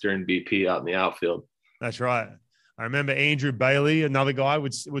talks during BP out in the outfield. That's right. I remember Andrew Bailey, another guy,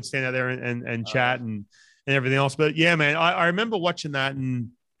 would stand out there and chat and everything else. But yeah, man, I remember watching that, and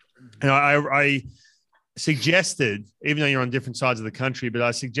I suggested, even though you're on different sides of the country, but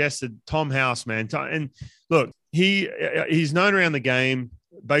I suggested Tom House, man. And look, he's known around the game,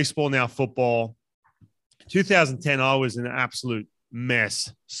 baseball, now football. 2010, I was in an absolute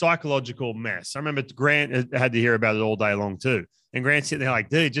mess, psychological mess. I remember Grant had to hear about it all day long too. And Grant's sitting there like,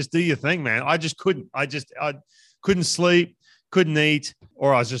 dude, just do your thing, man. I just couldn't. I couldn't sleep, couldn't eat,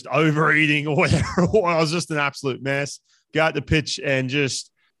 or I was just overeating or whatever. Or I was just an absolute mess. Go out to pitch and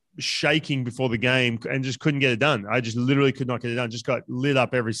just shaking before the game and just couldn't get it done. I just literally could not get it done. Just got lit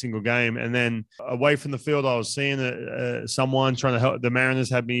up every single game. And then away from the field, I was seeing someone trying to help. The Mariners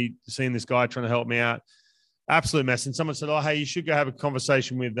had me seeing this guy trying to help me out. Absolute mess. And someone said, oh, hey, you should go have a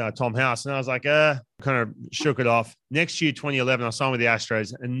conversation with Tom House. And I was like, kind of shook it off. Next year, 2011, I signed with the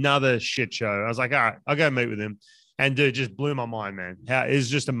Astros, another shit show. I was like, all right, I'll go meet with him. And dude, just blew my mind, man. It's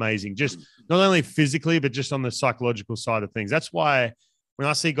just amazing. Just not only physically, but just on the psychological side of things. That's why when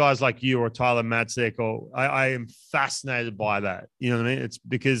I see guys like you or Tyler Matzek, I am fascinated by that. You know what I mean? It's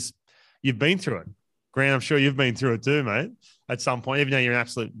because you've been through it. Grant, I'm sure you've been through it too, mate, at some point. Even though you're an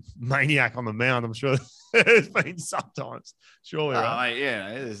absolute maniac on the mound, I'm sure it's been sometimes. Surely, right? Mate,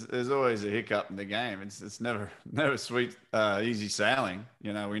 yeah, there's always a hiccup in the game. It's never sweet, easy sailing.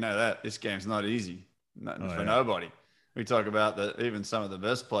 You know, we know that. This game's not easy for nobody. We talk about that even some of the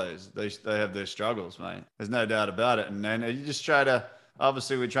best players, they have their struggles, mate. There's no doubt about it. And then you just try to,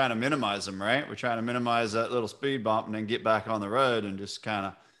 obviously we're trying to minimize them, right? We're trying to minimize that little speed bump and then get back on the road and just kind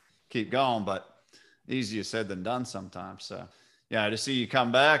of keep going. But easier said than done sometimes. So, yeah, to see you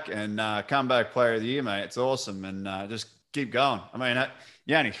come back and comeback player of the year, mate, it's awesome. And just keep going. I mean,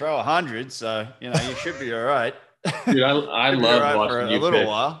 you only throw 100, so, you should be all right. Dude, I loved watching you a little pitch.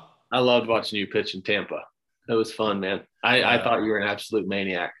 While. I loved watching you pitch in Tampa. It was fun, man. I thought you were an absolute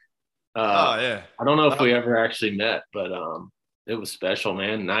maniac. Yeah. I don't know if we ever actually met, but it was special,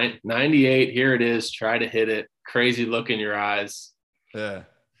 man. 98, here it is. Try to hit it. Crazy look in your eyes. Yeah.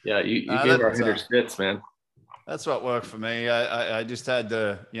 Yeah, you gave our hitters fits, man. That's what worked for me. I just had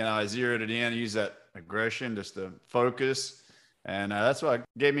to, I zeroed it in, use that aggression, just to focus. And that's what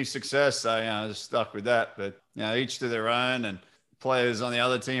gave me success. I just stuck with that. But, each to their own. And players on the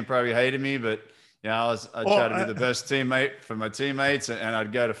other team probably hated me. But, I'd try to be the best teammate for my teammates. And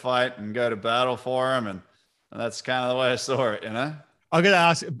I'd go to fight and go to battle for them. And that's kind of the way I saw it, I got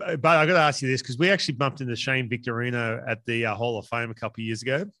to ask you this, because we actually bumped into Shane Victorino at the Hall of Fame a couple of years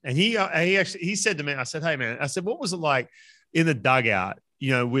ago, and he said to me, I said, "Hey man," I said, "what was it like in the dugout?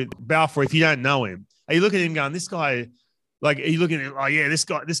 With Balfour, if you don't know him, are you looking at him going, this guy, like, are you looking at him, oh yeah, this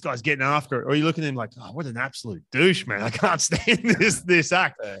guy's getting after it, or are you looking at him like, oh, what an absolute douche, man, I can't stand this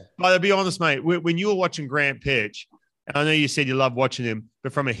act." But to be honest, mate, when you were watching Grant pitch, and I know you said you love watching him,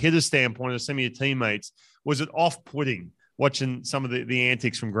 but from a hitter standpoint of some of your teammates, was it off-putting watching some of the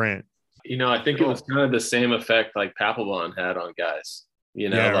antics from Grant? I think it was kind of the same effect like Papelbon had on guys.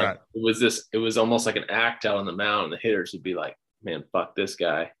 Right. It was almost like an act out on the mound, and the hitters would be like, man, fuck this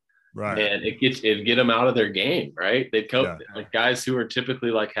guy. Right. And it'd get them out of their game, right? They'd cope like guys who are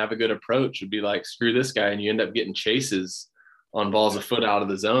typically like have a good approach would be like, screw this guy, and you end up getting chases on balls a foot out of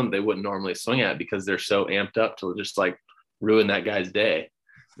the zone they wouldn't normally swing at because they're so amped up to just like ruin that guy's day.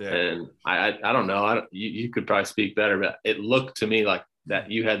 Yeah. And I don't know. You could probably speak better, but it looked to me like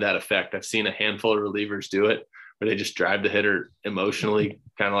that you had that effect. I've seen a handful of relievers do it where they just drive the hitter emotionally,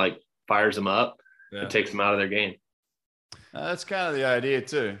 kind of like fires them up and takes them out of their game. That's kind of the idea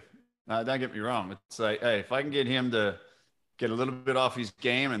too. Don't get me wrong. It's like, hey, if I can get him to get a little bit off his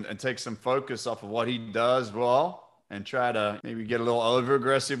game and take some focus off of what he does well and try to maybe get a little over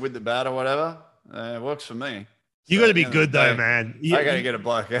aggressive with the bat or whatever, it works for me. You got to be good though, man. I got to get a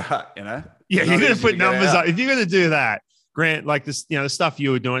block out, Yeah, you're going to put numbers up. If you're going to do that, Grant, like this, the stuff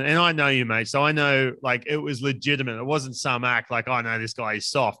you were doing, and I know you, mate, so I know like it was legitimate. It wasn't some act like, oh no, this guy is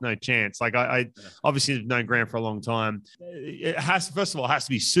soft, no chance. Like I obviously have known Grant for a long time. It has to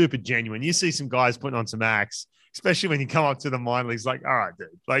be super genuine. You see some guys putting on some acts, especially when you come up to the minor leagues. Like, all right, dude,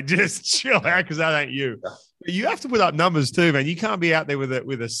 like just chill out because that ain't you. But you have to put up numbers too, man. You can't be out there with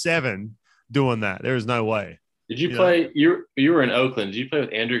a 7 doing that. There is no way. Did you play? You were in Oakland. Did you play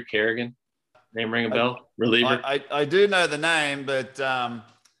with Andrew Kerrigan? Name ring a bell? Reliever. I do know the name, but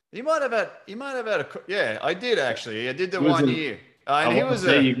you might have had yeah, I did actually. I did the 1 year. And he was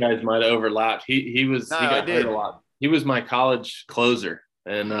you guys might have overlapped. He got hurt a lot. He was my college closer,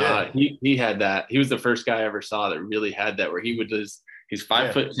 and he had that. He was the first guy I ever saw that really had that, where he's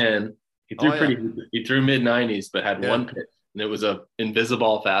 5'10". He threw he threw mid-90s, but had one pitch, and it was a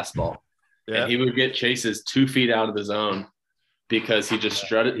invisible fastball. Yeah. And he would get chases 2 feet out of the zone because he just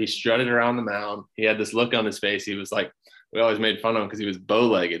strutted around the mound. He had this look on his face. He was like, we always made fun of him because he was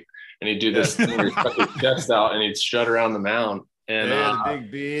bow-legged, and he'd do this thing where he'd put his chest out and he'd strut around the mound. And the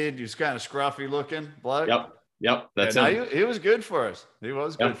big beard. He was kind of scruffy looking bloke. Yep. That's him. He was good for us. He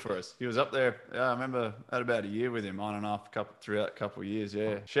was good for us. He was up there. Yeah, I remember I had about a year with him on and off throughout a couple of years.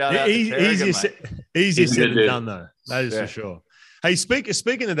 Yeah. Shout out to Kerrigan, easier said than done, though. That is for sure. Hey,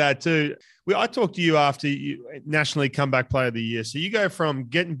 speaking of that too, I talked to you after you National League Comeback Player of the Year. So you go from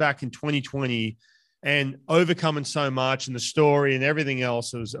getting back in 2020 and overcoming so much, and the story and everything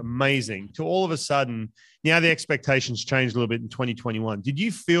else was amazing, to all of a sudden now the expectations changed a little bit in 2021. Did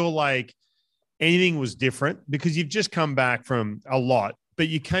you feel like anything was different? Because you've just come back from a lot, but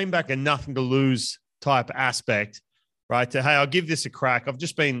you came back a nothing to lose type aspect, right? To, hey, I'll give this a crack. I've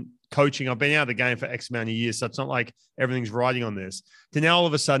just been coaching. I've been out of the game for X amount of years, so it's not like everything's riding on this. To now all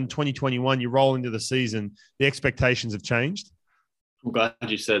of a sudden, 2021, you roll into the season, the expectations have changed. I'm glad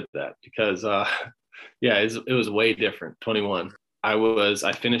you said that because, it was way different. 21.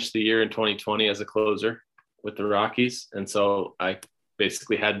 I finished the year in 2020 as a closer with the Rockies, and so I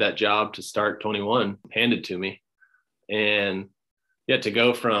basically had that job to start 21 handed to me. And to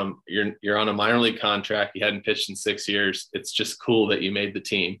go from you're on a minor league contract, you hadn't pitched in 6 years. It's just cool that you made the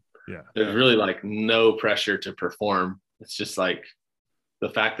team. Yeah. There's really like no pressure to perform. It's just like the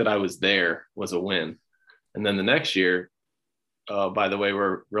fact that I was there was a win. And then the next year, by the way,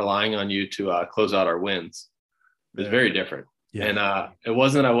 we're relying on you to close out our wins. It's very different. Yeah. And it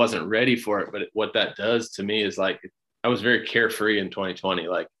wasn't, I wasn't ready for it, but what that does to me is like, I was very carefree in 2020.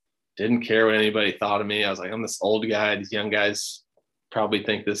 Like, didn't care what anybody thought of me. I was like, I'm this old guy. These young guys probably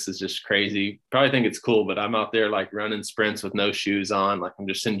think this is just crazy. Probably think it's cool, but I'm out there like running sprints with no shoes on. Like, I'm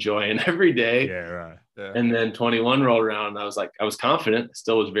just enjoying every day. Yeah, right. Yeah. And then 21 rolled around, and I was like, I was confident.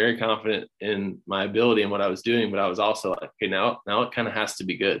 Still was very confident in my ability and what I was doing, but I was also like, okay, now it kind of has to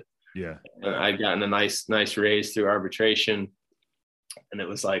be good. Yeah. And I'd gotten a nice raise through arbitration, and it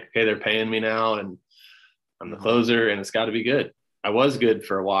was like, okay, they're paying me now, and I'm the closer, and it's got to be good. I was good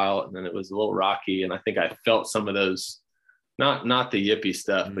for a while, and then it was a little rocky, and I think I felt some of those, not the yippee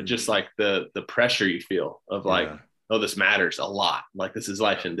stuff, but just like the pressure you feel of like, oh, this matters a lot. Like, this is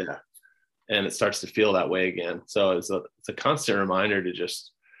life and death, and it starts to feel that way again. So it's a constant reminder to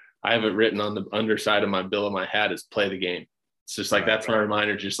just, I have it written on the underside of my bill of my hat is play the game. It's just like, that's my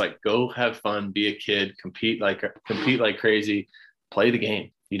reminder. Just like, go have fun, be a kid, compete like crazy, play the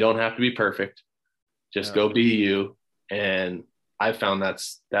game. You don't have to be perfect. Just go be you. And I found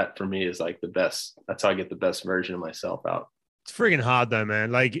that for me is like the best. That's how I get the best version of myself out. It's friggin' hard though,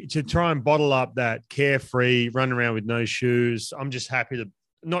 man. Like, to try and bottle up that carefree, running around with no shoes. I'm just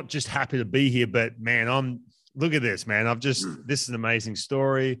not just happy to be here, but man, look at this, man. this is an amazing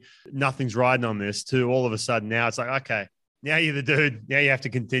story. Nothing's riding on this too. All of a sudden now it's like, okay, now you're the dude. Now you have to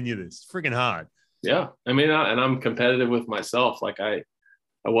continue this. It's friggin' hard. Yeah. I mean, and I'm competitive with myself. Like, I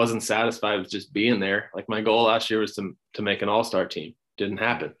wasn't satisfied with just being there. Like, my goal last year was to make an all-star team. Didn't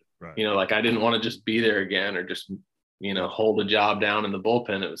happen. Right. Like, I didn't want to just be there again or just, hold a job down in the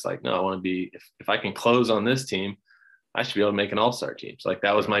bullpen. It was like, no, I want to be, if I can close on this team, I should be able to make an all-star team. So like,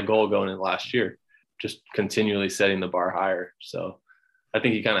 that was my goal going into last year, just continually setting the bar higher. So I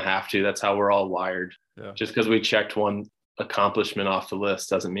think you kind of have to. That's how we're all wired. Yeah. Just because we checked one accomplishment off the list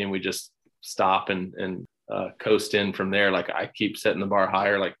doesn't mean we just stop and coast in from there. Like, I keep setting the bar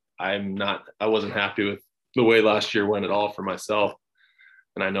higher. Like, I wasn't happy with the way last year went at all for myself.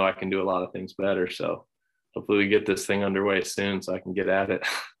 And I know I can do a lot of things better. So hopefully we get this thing underway soon so I can get at it.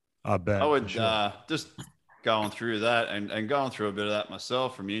 I bet. I would just going through that and going through a bit of that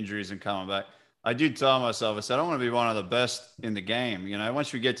myself from injuries and coming back. I did tell myself, I said, I want to be one of the best in the game.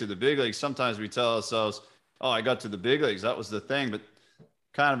 Once we get to the big leagues, sometimes we tell ourselves, oh, I got to the big leagues. That was the thing. But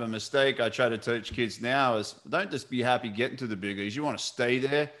kind of a mistake I try to teach kids now is, don't just be happy getting to the big leagues. You want to stay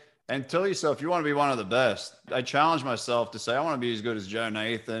there and tell yourself you want to be one of the best. I challenge myself to say, I want to be as good as Joe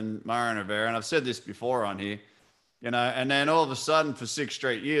Nathan, Myron Rivera. And I've said this before on here. and then all of a sudden for 6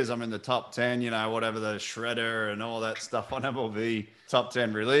 straight years, I'm in the top 10, whatever the shredder and all that stuff on MLB, top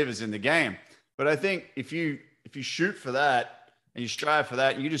 10 relievers in the game. But I think if you shoot for that and you strive for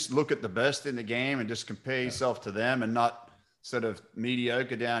that, and you just look at the best in the game and just compare yourself to them and not sort of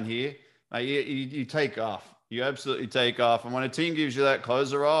mediocre down here, you take off. You absolutely take off. And when a team gives you that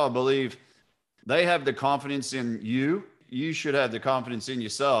closer role, I believe they have the confidence in you. You should have the confidence in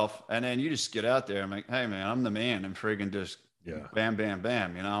yourself. And then you just get out there and like, hey, man, I'm the man. And friggin' just bam, bam,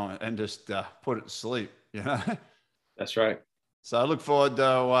 bam, and just put it to sleep, That's right. So I look forward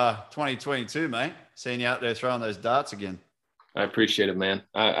to 2022, mate, seeing you out there throwing those darts again. I appreciate it, man.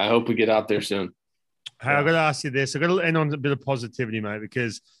 I hope we get out there soon. Hey, I've got to ask you this. I've got to end on a bit of positivity, mate,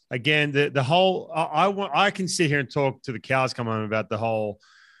 because again, the whole I can sit here and talk to the cows come home about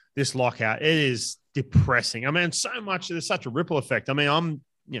this lockout. It is depressing. I mean, so much, there's such a ripple effect. I mean,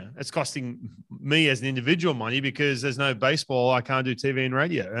 it's costing me as an individual money because there's no baseball. I can't do TV and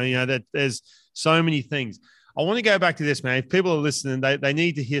radio. That there's so many things. I want to go back to this, man. If people are listening, they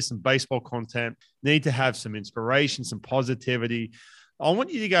need to hear some baseball content, need to have some inspiration, some positivity. I want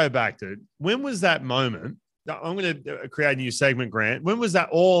you to go back to when was that moment? I'm going to create a new segment, Grant. When was that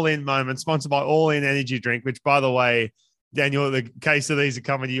all-in moment sponsored by All In Energy Drink, which, by the way, Daniel, the case of these are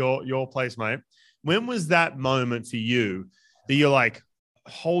coming to your place, mate. When was that moment for you that you're like,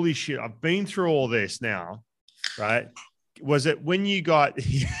 holy shit, I've been through all this now, right? Was it when you got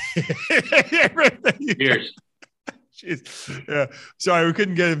Cheers? Yeah. Sorry, we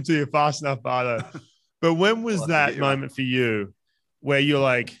couldn't get him to you fast enough, Bardo. But when was that moment for you where you're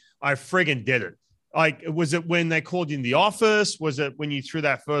like, I friggin' did it? Like, was it when they called you in the office? Was it when you threw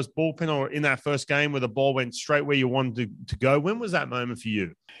that first bullpen or in that first game where the ball went straight where you wanted to go? When was that moment for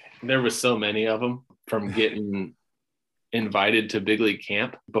you? There was so many of them, from getting invited to big league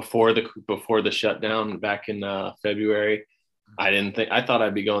camp before the shutdown back in February. I thought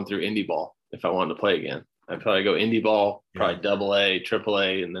I'd be going through indie ball if I wanted to play again. I'd probably go indie ball, probably AA,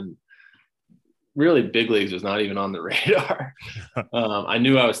 AAA, and then really big leagues was not even on the radar. I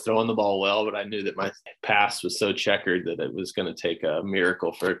knew I was throwing the ball well, but I knew that my past was so checkered that it was going to take a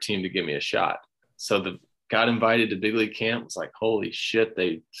miracle for a team to give me a shot. So got invited to big league camp. It's like, holy shit,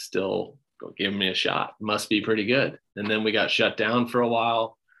 they still give me a shot. Must be pretty good. And then we got shut down for a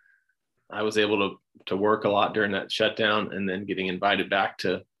while. I was able to work a lot during that shutdown, and then getting invited back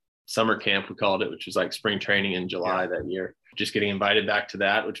to summer camp, we called it, which was like spring training in July that year. Just getting invited back to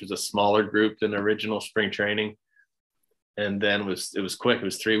that, which was a smaller group than original spring training. And then it was quick. It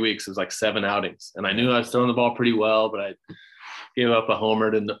was 3 weeks. It was like 7 outings. And I knew I was throwing the ball pretty well, but I gave up a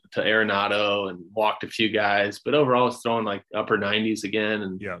homer to Arenado and walked a few guys. But overall, I was throwing like upper 90s again.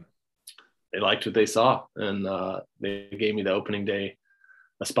 And they liked what they saw. And they gave me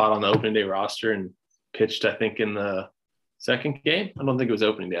a spot on the opening day roster, and pitched, I think, in the second game. I don't think it was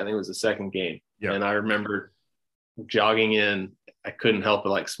opening day. I think it was the second game. Yeah. And I remember jogging in, I couldn't help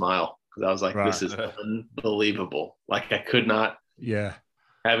but like smile, because I was like, this is unbelievable. Like, I could not,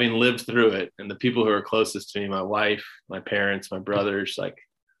 having lived through it, and the people who are closest to me, my wife, my parents, my brothers, like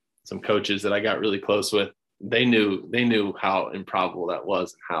some coaches that I got really close with, they knew how improbable that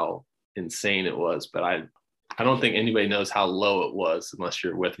was and how insane it was. But I don't think anybody knows how low it was unless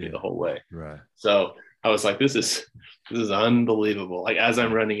you're with me the whole way. Right. So I was like, this is unbelievable. Like, as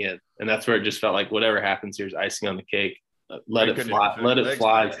I'm running in, and that's where it just felt like whatever happens here is icing on the cake. Let it fly.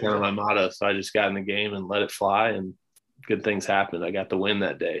 It's kind of my motto. So I just got in the game and let it fly, and good things happened. I got the win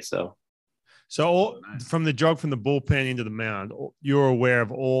that day. So from the jog from the bullpen into the mound, you're aware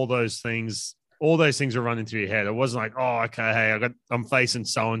of all those things. All those things are running through your head. It wasn't like, oh, okay, hey, I'm facing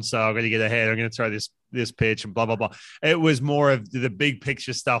so-and-so. I'm going to get ahead. I'm going to throw this pitch and blah, blah, blah. It was more of the big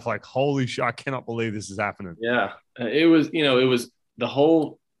picture stuff, like, holy shit, I cannot believe this is happening. Yeah. It was the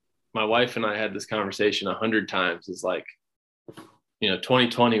whole, my wife and I had this conversation 100 times. It's like,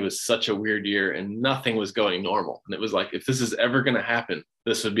 2020 was such a weird year and nothing was going normal. And it was like, if this is ever going to happen,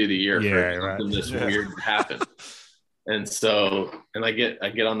 this would be the year for something this weird to happen. And so, and I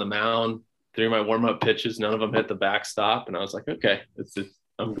get on the mound, threw my warm-up pitches. None of them hit the backstop. And I was like, okay,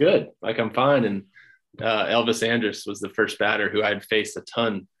 I'm good. Like, I'm fine. And Elvis Andrus was the first batter who I'd faced a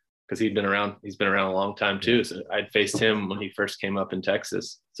ton, because he's been around a long time too. So I'd faced him when he first came up in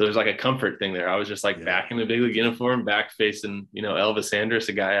Texas. So there's like a comfort thing there. I was just like back in the big league uniform, back facing, Elvis Andrus,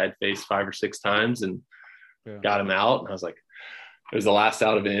 a guy I'd faced 5 or 6 times, and got him out. And I was like, it was the last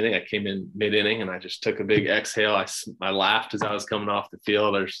out of an inning. I came in mid-inning and I just took a big exhale. I laughed as I was coming off the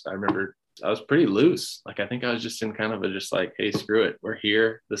field. I remember I was pretty loose. Like, I think I was just in kind of just like, hey, screw it. We're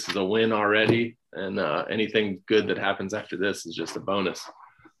here. This is a win already. And anything good that happens after this is just a bonus.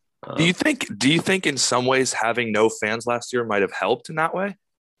 Do you think in some ways having no fans last year might have helped in that way?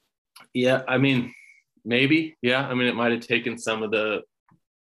 Yeah, I mean, maybe. Yeah, I mean, it might have taken some of the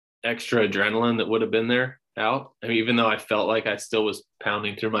extra adrenaline that would have been there out. I mean, even though I felt like I still was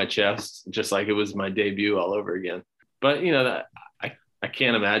pounding through my chest, just like it was my debut all over again. But that I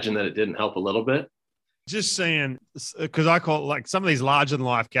can't imagine that it didn't help a little bit. Just saying, because I call it like some of these larger than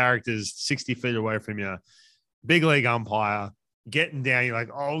life characters 60 feet away from you, big league umpire, getting down, you're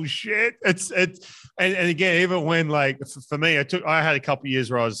like, oh shit. And again, even when like for me, I had a couple of years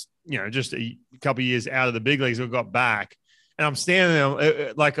where I was, just a couple of years out of the big leagues, I got back and I'm standing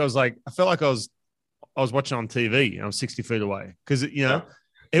there like I felt like I was watching on TV and I was 60 feet away. Cause it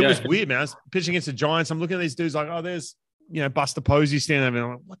was weird, man. I was pitching against the Giants. I'm looking at these dudes like, oh, there's, Buster Posey standing there.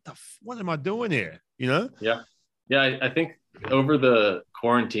 And I'm like, what am I doing here? Yeah. Yeah. I think over the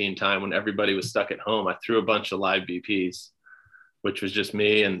quarantine time when everybody was stuck at home, I threw a bunch of live BPs, which was just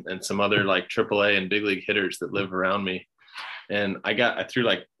me and some other like AAA and big league hitters that live around me. And I threw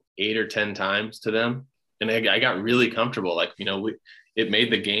like 8 or 10 times to them. And I got really comfortable. Like, it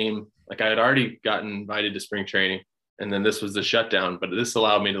made the game. Like I had already gotten invited to spring training and then this was the shutdown, but this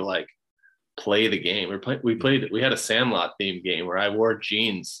allowed me to like play the game. We had a Sandlot themed game where I wore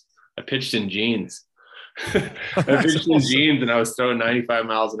jeans. I pitched in jeans. I pitched in jeans and I was throwing 95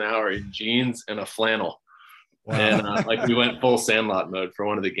 miles an hour in jeans and a flannel. Wow. And like we went full Sandlot mode for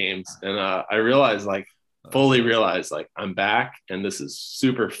one of the games. And I fully realized I'm back and this is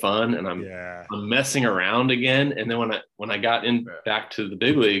super fun and I'm messing around again. And then when I got back to the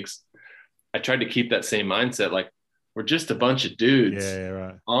big leagues, I tried to keep that same mindset. Like we're just a bunch of dudes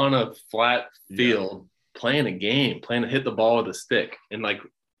on a flat field playing a game, playing to hit the ball with a stick. And like,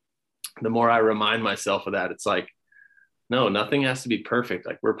 the more I remind myself of that, it's like, no, nothing has to be perfect.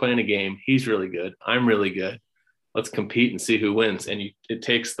 Like we're playing a game. He's really good. I'm really good. Let's compete and see who wins. And it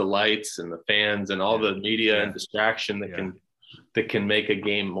takes the lights and the fans and all the media and distraction that can make a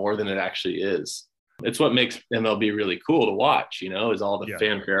game more than it actually is. It's what makes MLB really cool to watch, is all the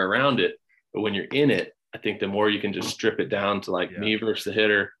fanfare around it. But when you're in it, I think the more you can just strip it down to like me versus the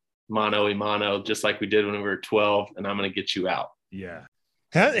hitter, mano a mano, just like we did when we were 12, and I'm going to get you out. Yeah.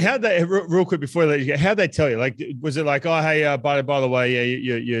 How'd they, real quick before that, how'd they tell you? Like, was it like, oh, hey, by the way,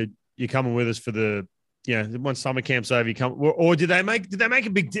 you're coming with us for the, once summer camp's over, you come, or did they make a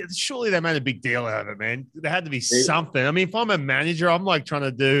big deal? Surely they made a big deal out of it, man. There had to be something. I mean, if I'm a manager, I'm like trying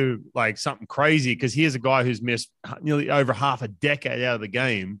to do like something crazy because here's a guy who's missed nearly over half a decade out of the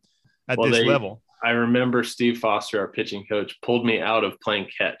game at this level. I remember Steve Foster, our pitching coach, pulled me out of playing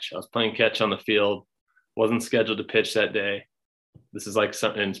catch. I was playing catch on the field, wasn't scheduled to pitch that day. This is like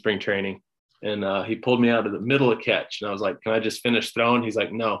something in spring training. And he pulled me out of the middle of catch. And I was like, can I just finish throwing? He's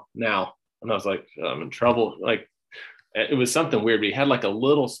like, no, now. And I was like, I'm in trouble. Like, it was something weird. But he had like a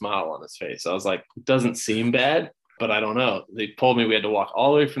little smile on his face. I was like, it doesn't seem bad, but I don't know. They told me we had to walk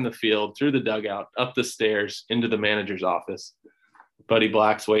all the way from the field, through the dugout, up the stairs, into the manager's office. Buddy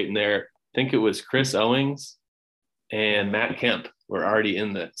Black's waiting there. I think it was Chris Owings and Matt Kemp were already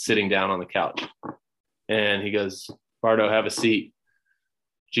sitting down on the couch. And he goes, Bardo, have a seat.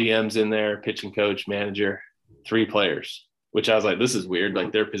 GM's in there, pitching coach, manager, 3 players, which I was like, this is weird.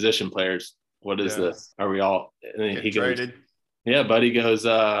 Like they're position players. What is this? Are we all? And he goes, traded. Yeah, buddy goes,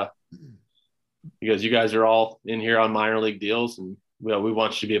 you guys are all in here on minor league deals. And we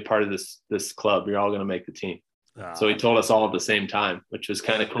want you to be a part of this club. You're all going to make the team. So he told us all at the same time, which was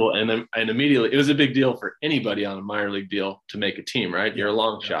kind of cool. And immediately it was a big deal for anybody on a minor league deal to make a team, right? You're a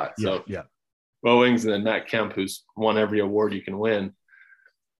long shot. So Owings and then Matt Kemp, who's won every award you can win.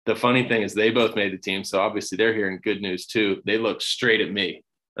 The funny thing is they both made the team. So obviously they're hearing good news too. They looked straight at me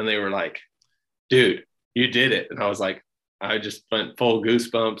and they were like, dude, you did it. And I was like, I just went full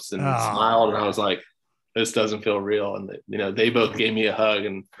goosebumps and smiled. And I was like, this doesn't feel real. And they both gave me a hug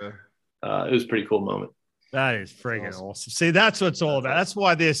and it was a pretty cool moment. That is friggin' awesome. See, that's what it's all about. That's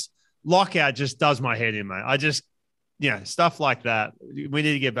why this lockout just does my head in, mate. Stuff like that. We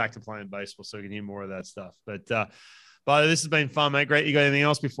need to get back to playing baseball so we can hear more of that stuff. But this has been fun, mate. Great. You got anything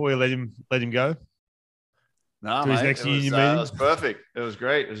else before we let him go? No, mate. Next it was perfect. It was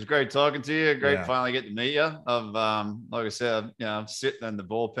great. It was great talking to you. Great finally get to meet you. Like I said, I'm sitting in the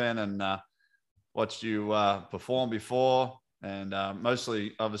bullpen and watched you perform before. And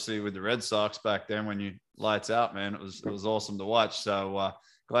mostly, obviously, with the Red Sox back then when you lights out, man, it was awesome to watch. So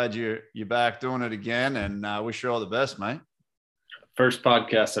glad you're back doing it again, and wish you all the best, mate. First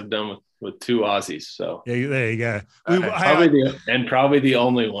podcast I've done with 2 Aussies. So yeah, there you go. Probably the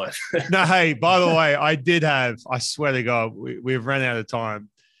only one. No, hey, by the way, I swear to God, we've run out of time.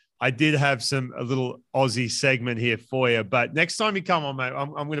 I did have a little Aussie segment here for you, but next time you come on, mate,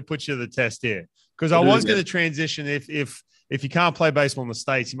 I'm going to put you to the test here because I was going to transition. If you can't play baseball in the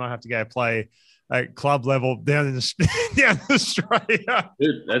States, you might have to go play at club level down in Australia.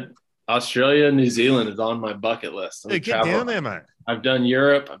 Dude, Australia and New Zealand is on my bucket list. Dude, get down there, mate. I've done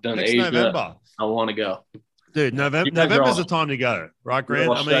Europe. I've done Asia. November. I want to go. Dude, November's the time to go, right,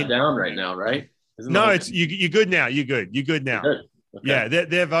 Grant? Shut down right now, right? You're good now. You're good now. Good. Okay. Yeah,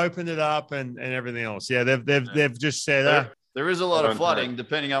 they've opened it up and everything else. Yeah, they've just said there is a lot of flooding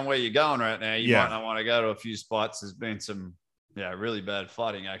depending on where you're going right now. You Yeah. might not want to go to a few spots. There's been some really bad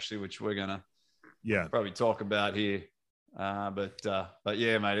flooding actually, which we're gonna probably talk about here. But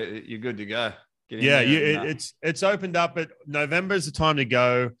yeah, mate, you're good to go. Get in there it's opened up. But November's the time to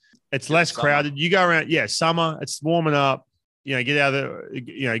go. It's less crowded. You go around. Yeah, summer. It's warming up. Get out of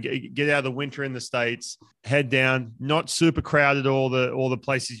the winter in the States. Head down. Not super crowded. All the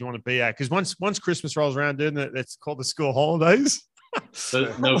places you want to be at. Because once Christmas rolls around, dude, that's called the school holidays.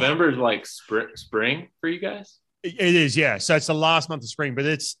 So November is like spring for you guys. It is, yeah. So it's the last month of spring, but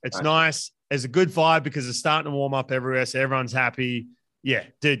it's nice. It's a good vibe because it's starting to warm up everywhere, so everyone's happy. Yeah,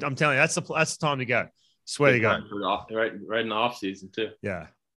 dude, I'm telling you, that's the time to go. Swear to God. Right in the off season too. Yeah.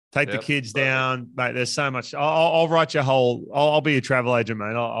 Take the kids down, mate. There's so much. I'll write your whole. I'll be a travel agent,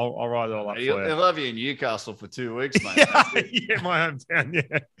 mate. I'll write it all up for you. They'll love you in Newcastle for 2 weeks, mate. Yeah, my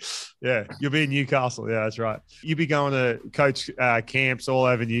hometown. Yeah. You'll be in Newcastle. Yeah, that's right. You'll be going to coach camps all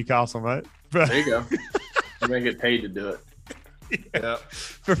over Newcastle, mate. There you go. I'm gonna get paid to do it. Yeah,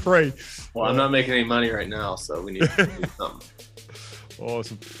 for free. Well, I'm not making any money right now, so we need to do something.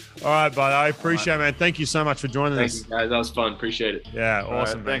 Awesome. All right, bud. I appreciate it, man. Thank you so much for joining us. Thank you, guys. That was fun. Appreciate it. Yeah,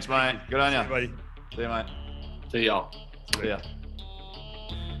 awesome. Right, thanks, mate. Good on you. Buddy. See you, mate. See y'all. See ya.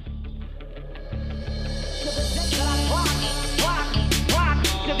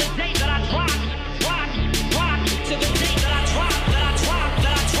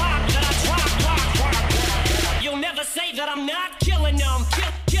 You'll never say that I'm not killing them,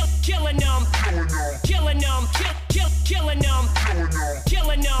 killing them, killing them, killing them,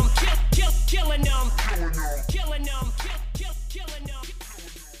 killing them, killing them.